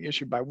credentials are being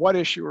issued by what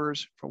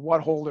issuers, for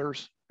what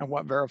holders, and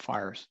what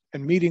verifiers,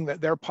 and meeting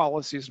their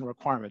policies and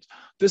requirements.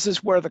 This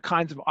is where the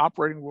kinds of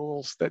operating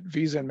rules that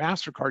Visa and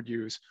MasterCard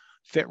use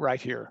fit right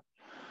here.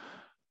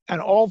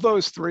 And all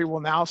those 3 will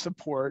now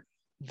support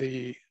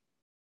the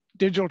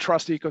digital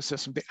trust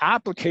ecosystem, the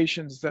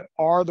applications that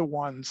are the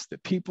ones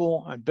that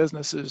people and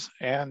businesses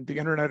and the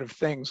Internet of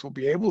Things will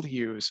be able to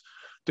use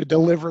to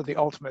deliver the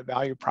ultimate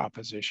value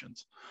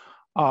propositions.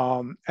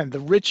 And the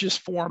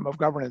richest form of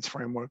governance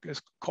framework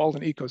is called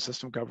an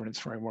ecosystem governance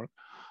framework.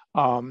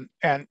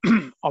 And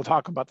I'll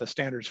talk about the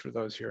standards for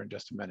those here in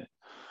just a minute.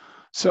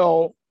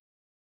 So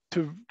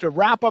to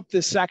wrap up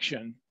this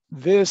section,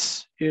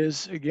 this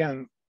is,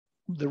 again,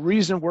 the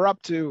reason we're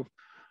up to,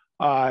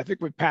 I think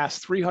we've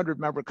passed 300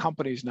 member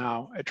companies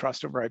now at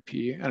Trust over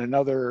IP, and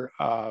another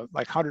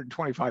like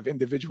 125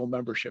 individual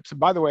memberships. And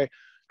by the way,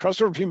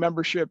 Trust over IP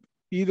membership,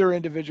 either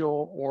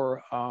individual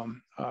or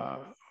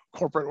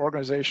corporate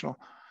organizational,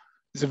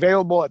 is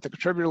available at the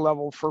contributor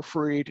level for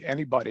free to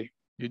anybody.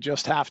 You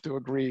just have to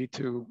agree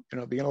to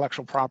the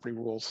intellectual property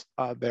rules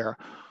there.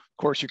 Of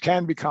course, you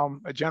can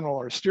become a general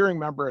or a steering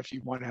member if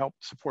you want to help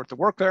support the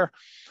work there,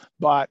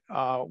 but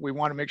we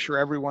want to make sure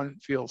everyone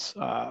feels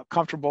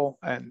comfortable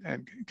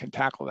and can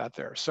tackle that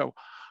there. So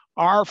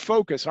our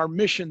focus, our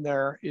mission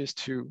there is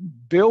to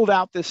build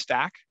out this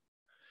stack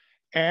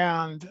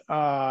and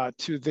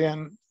to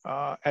then,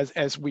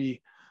 as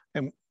we,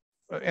 and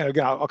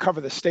again, I'll cover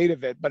the state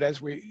of it, but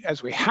as we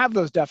have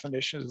those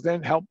definitions,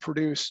 then help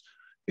produce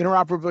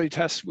interoperability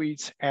test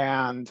suites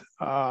and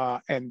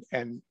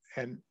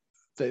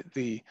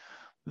the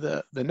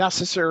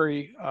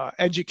necessary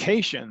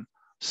education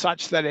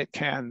such that it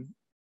can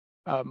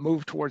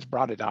move towards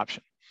broad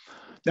adoption.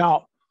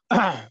 Now,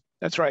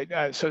 that's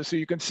right. So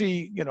you can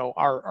see,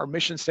 our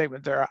mission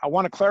statement there. I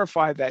want to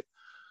clarify that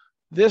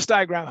this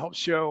diagram helps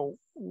show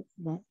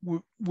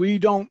we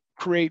don't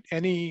create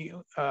any,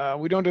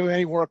 we don't do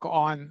any work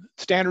on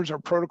standards or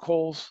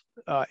protocols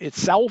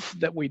itself,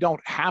 that we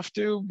don't have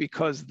to,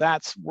 because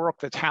that's work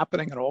that's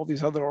happening in all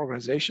these other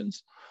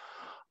organizations.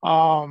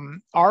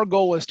 Our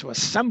goal is to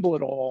assemble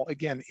it all,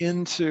 again,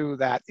 into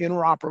that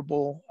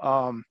interoperable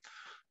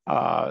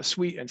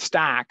suite and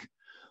stack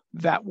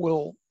that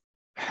will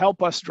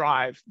help us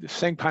drive the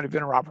same kind of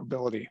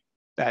interoperability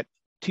that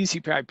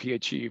TCP/IP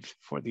achieved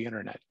for the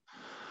internet.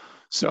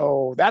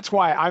 So that's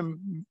why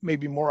I'm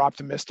maybe more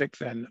optimistic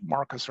than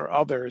Marcus or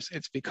others.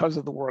 It's because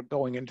of the work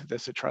going into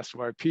this at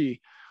Trusted IP,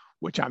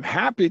 which I'm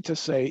happy to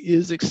say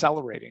is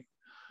accelerating.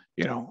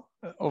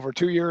 Over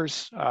 2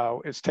 years,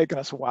 it's taken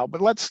us a while,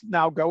 but let's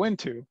now go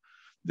into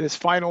this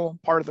final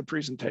part of the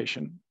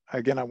presentation.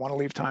 Again, I want to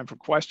leave time for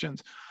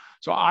questions.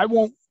 So I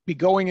won't be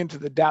going into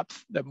the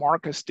depth that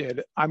Marcus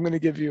did. I'm going to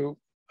give you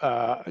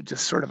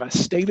just sort of a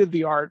state of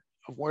the art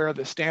of where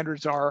the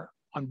standards are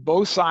on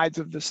both sides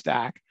of the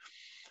stack,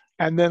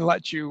 and then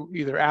let you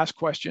either ask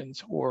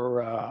questions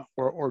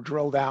or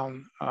drill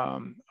down,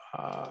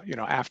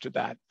 after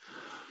that.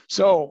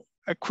 So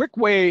a quick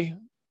way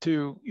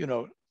to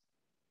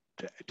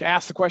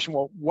ask the question,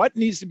 well, what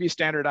needs to be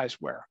standardized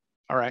where?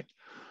 All right.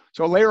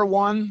 So layer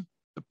one,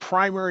 the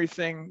primary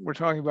thing we're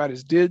talking about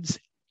is DIDs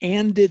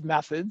and DID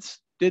methods.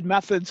 DID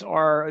methods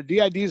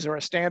DIDs are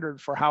a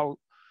standard for how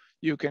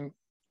you can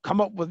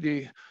come up with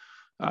the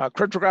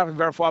cryptographic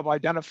verifiable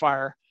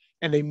identifier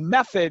and a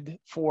method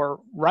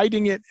for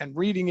writing it and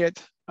reading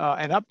it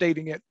and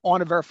updating it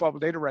on a verifiable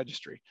data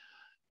registry.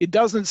 It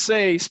doesn't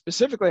say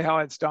specifically how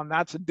it's done.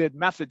 That's a DID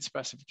method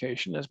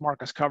specification, as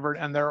Marcus covered,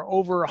 and there are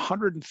over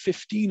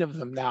 115 of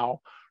them now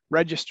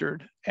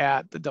registered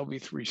at the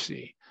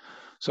W3C.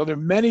 So there are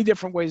many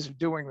different ways of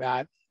doing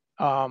that,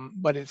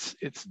 but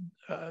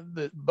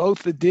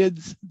both the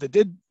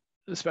DID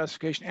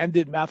specification and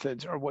DID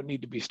methods are what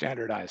need to be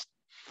standardized.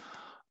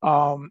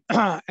 And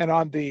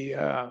on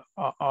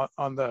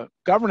the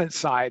governance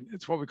side,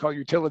 it's what we call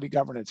utility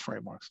governance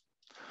frameworks.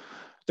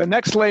 The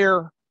next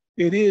layer,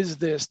 it is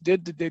this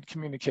DID to DID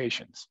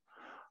communications.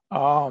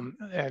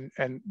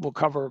 And we'll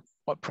cover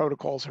what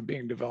protocols are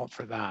being developed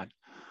for that.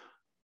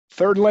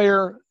 Third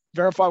layer,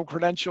 verifiable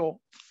credential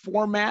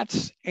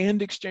formats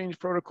and exchange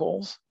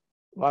protocols.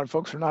 A lot of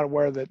folks are not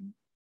aware that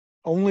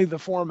only the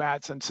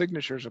formats and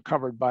signatures are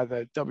covered by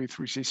the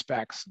W3C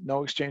specs.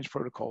 No exchange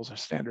protocols are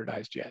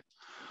standardized yet.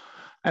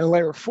 And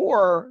layer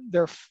four,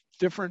 there are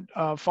different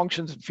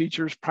functions and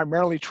features,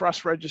 primarily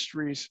trust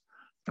registries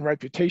and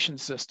reputation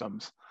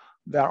systems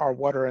that are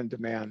what are in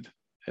demand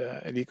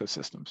in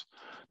ecosystems.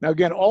 Now,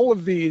 again, all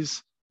of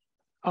these,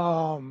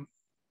 even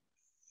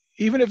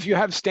if you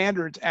have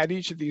standards at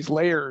each of these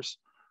layers,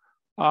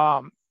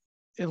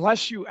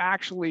 unless you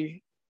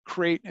actually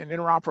create an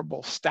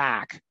interoperable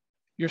stack,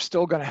 you're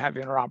still going to have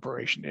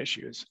interoperation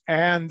issues.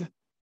 And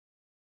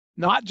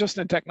not just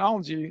in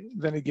technology,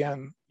 then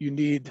again, you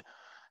need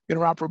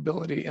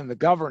interoperability in the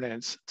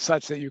governance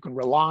such that you can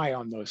rely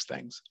on those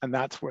things. And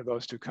that's where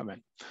those two come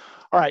in.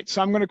 All right,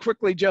 so I'm going to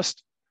quickly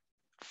just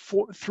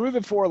through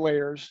the four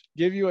layers,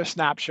 give you a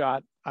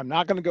snapshot. I'm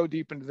not going to go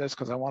deep into this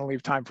because I want to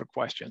leave time for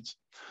questions.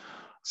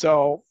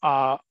 So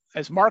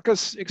as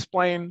Marcus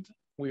explained,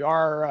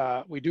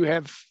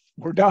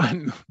 we're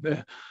done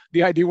the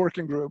DID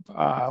working group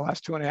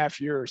last 2.5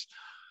 years.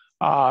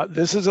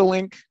 This is a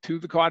link to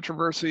the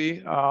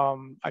controversy.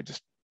 I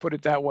just put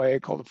it that way,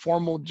 called the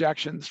formal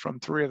objections from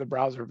 3 of the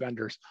browser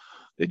vendors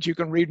that you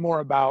can read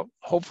more about.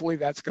 Hopefully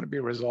that's going to be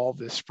resolved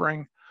this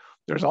spring.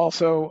 There's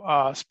also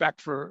a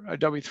spec for a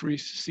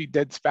W3C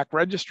DID spec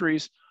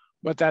registries,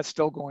 but that's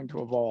still going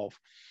to evolve.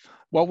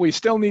 What we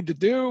still need to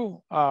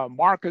do,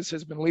 Marcus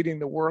has been leading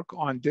the work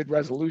on DID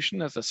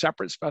resolution as a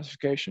separate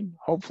specification.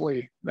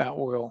 Hopefully that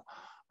will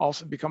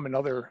also become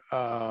another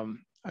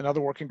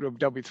working group,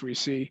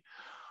 W3C.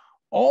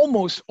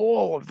 Almost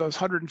all of those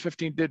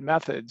 115 DID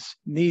methods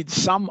need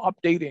some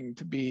updating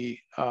to be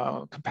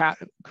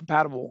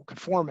compatible,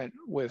 conformant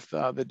with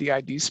the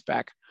DID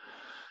spec.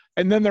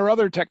 And then there are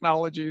other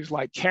technologies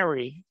like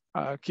carry,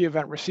 key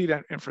event receipt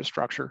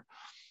infrastructure,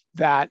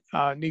 that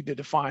need to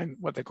define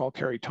what they call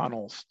carry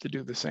tunnels to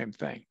do the same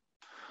thing.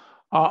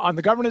 On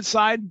the governance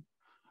side,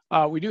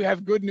 We do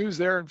have good news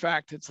there. In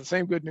fact, it's the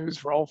same good news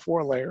for all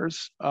 4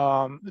 layers.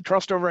 The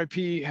Trust over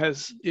IP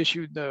has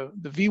issued the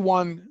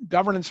V1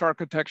 governance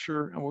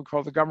architecture, and we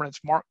call the governance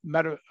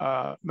meta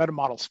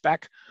model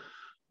spec.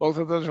 Both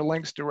of those are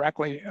links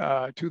directly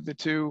to the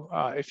 2.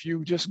 If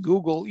you just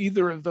Google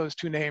either of those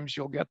 2 names,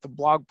 you'll get the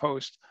blog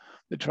post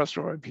that Trust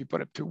over IP put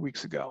up 2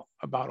 weeks ago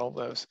about all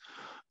those.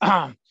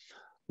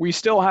 We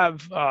still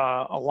have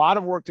a lot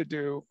of work to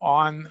do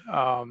on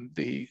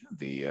the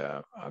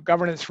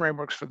governance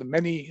frameworks for the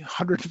many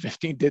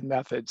 115 DID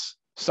methods.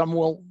 Some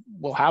will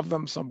have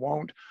them, some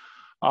won't.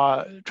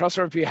 Trust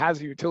over IP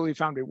has a utility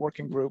foundry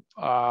working group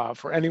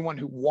for anyone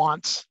who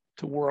wants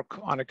to work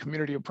on a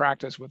community of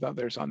practice with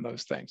others on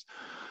those things.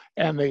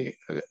 And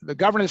the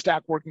governance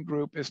stack working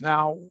group is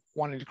now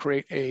wanting to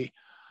create a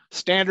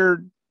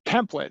standard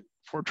template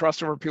for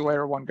Trust over IP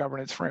Layer 1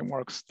 governance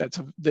frameworks that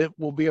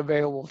will be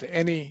available to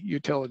any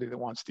utility that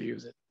wants to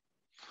use it.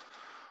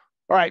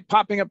 All right,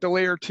 popping up to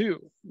Layer 2,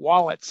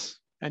 wallets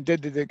and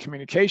DID-to-DID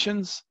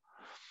communications.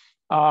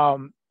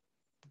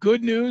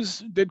 Good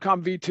news,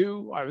 DIDComm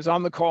v2. I was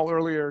on the call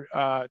earlier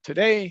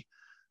today.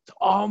 It's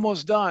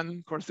almost done.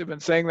 Of course, they've been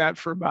saying that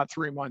for about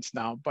 3 months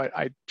now, but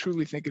I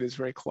truly think it is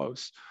very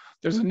close.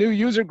 There's a new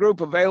user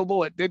group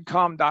available at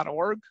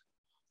didcomm.org.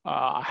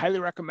 I highly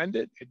recommend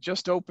it. It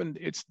just opened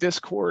its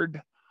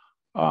Discord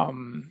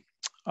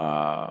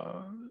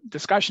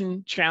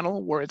discussion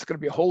channel where it's going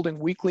to be holding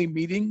weekly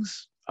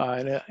meetings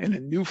in a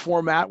new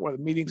format where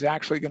the meeting's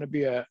actually going to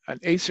be an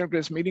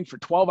asynchronous meeting for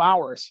 12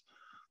 hours.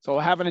 So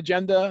we'll have an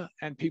agenda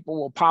and people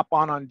will pop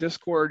on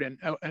Discord. And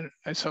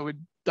so it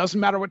doesn't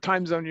matter what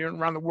time zone you're in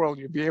around the world,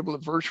 you'll be able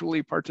to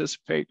virtually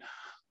participate.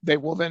 They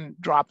will then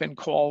drop in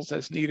calls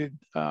as needed,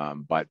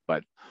 but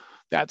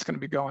that's going to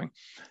be going.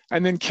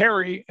 And then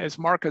Carrie, as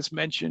Marcus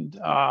mentioned,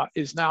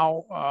 is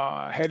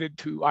now headed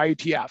to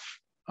IETF.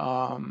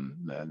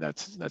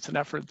 That's an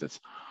effort that's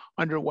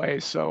underway.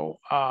 So,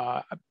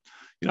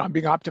 I'm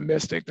being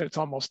optimistic that it's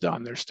almost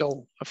done. There's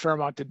still a fair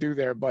amount to do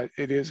there, but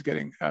it is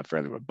getting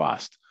fairly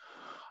robust.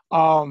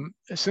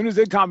 As soon as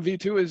DIDComm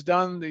v2 is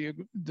done,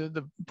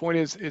 the point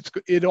is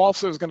it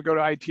also is going to go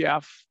to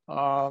IETF.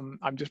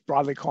 I'm just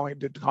broadly calling it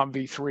DIDComm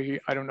v3.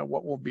 I don't know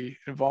what will be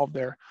involved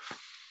there.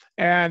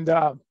 And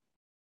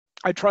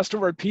I Trust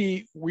over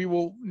IP, we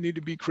will need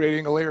to be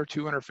creating a Layer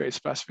 2 interface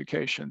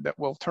specification that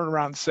will turn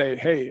around and say,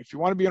 hey, if you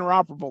want to be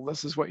interoperable,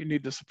 this is what you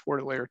need to support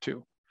at Layer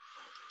 2.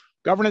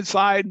 Governance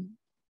side,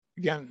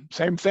 again,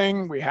 same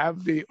thing. We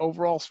have the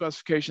overall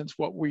specifications.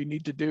 What we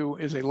need to do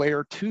is a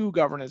Layer 2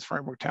 governance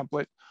framework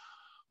template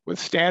with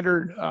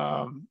standard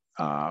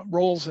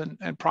roles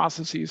and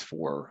processes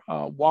for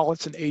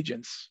wallets and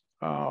agents,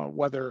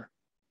 whether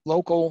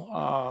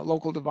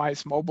local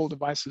device, mobile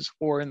devices,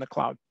 or in the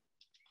cloud.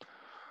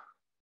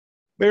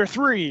 Layer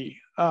 3,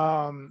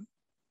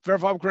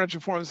 verifiable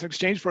credential forms and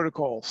exchange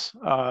protocols.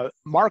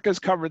 Mark has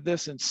covered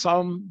this in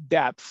some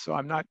depth, so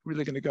I'm not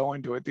really going to go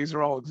into it. These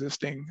are all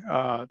existing,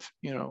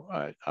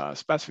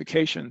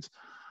 specifications.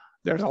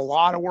 There's a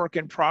lot of work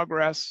in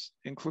progress,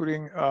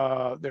 including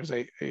there's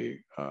a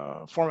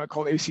format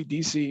called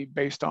ACDC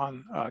based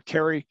on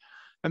Carry,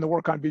 and the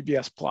work on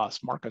BBS Plus.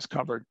 Mark has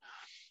covered.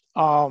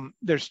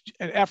 There's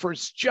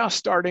efforts just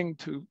starting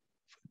to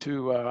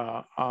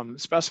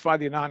specify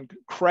the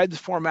non-creds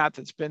format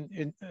that's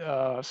been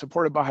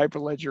supported by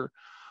Hyperledger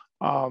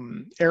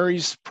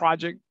Aries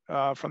project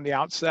from the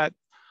outset.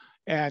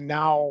 And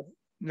now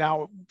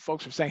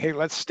folks are saying, hey,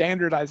 let's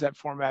standardize that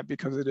format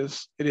because it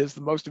is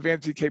the most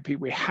advanced ZKP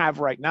we have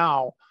right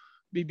now.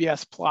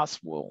 BBS Plus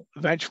will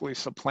eventually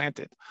supplant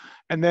it.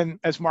 And then,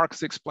 as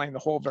Marcus explained, the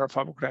whole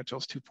verifiable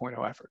credentials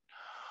 2.0 effort.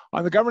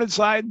 On the governance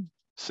side,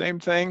 same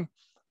thing.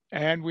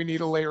 And we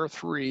need a Layer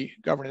 3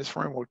 governance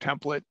framework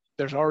template.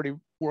 There's already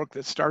work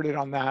that started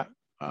on that,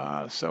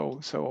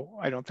 so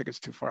I don't think it's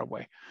too far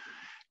away.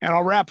 And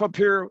I'll wrap up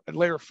here at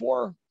Layer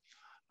 4,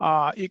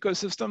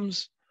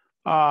 ecosystems.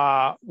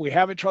 We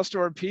have at Trust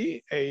over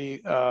IP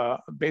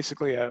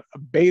basically a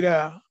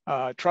beta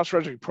trust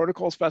registry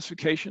protocol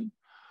specification.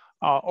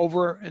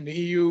 Over in the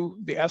EU,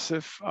 the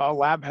ESIF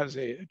lab has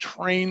a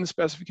train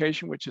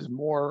specification, which is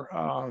more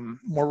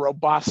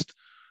robust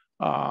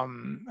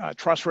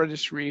trust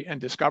registry and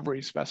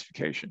discovery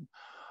specification.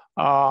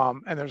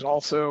 And there's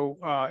also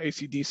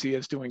ACDC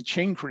is doing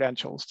chain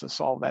credentials to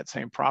solve that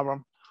same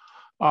problem.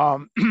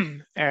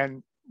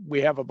 And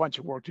we have a bunch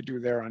of work to do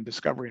there on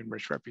discovery and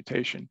rich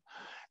reputation.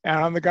 And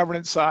on the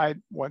governance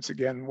side, once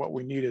again, what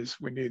we need is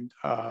the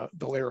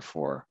Layer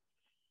 4.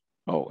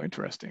 Oh,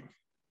 interesting.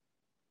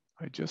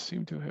 I just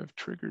seem to have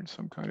triggered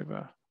some kind of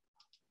a,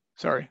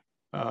 sorry.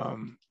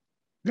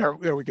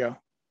 There we go.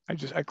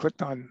 I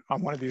clicked on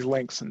one of these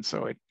links, and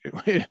so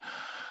it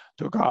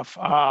took off.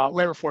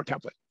 Layer 4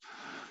 template.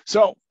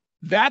 So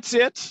that's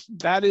it.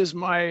 That is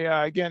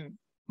my, again,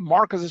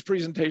 Marcus's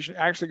presentation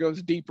actually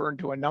goes deeper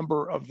into a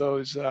number of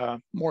those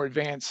more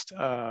advanced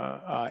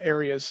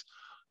areas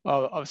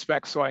of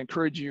specs. So I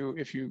encourage you,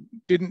 if you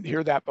didn't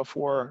hear that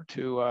before,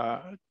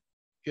 to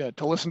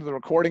listen to the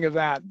recording of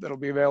that. That'll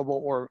be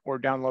available, or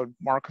download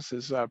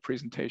Marcus's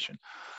presentation.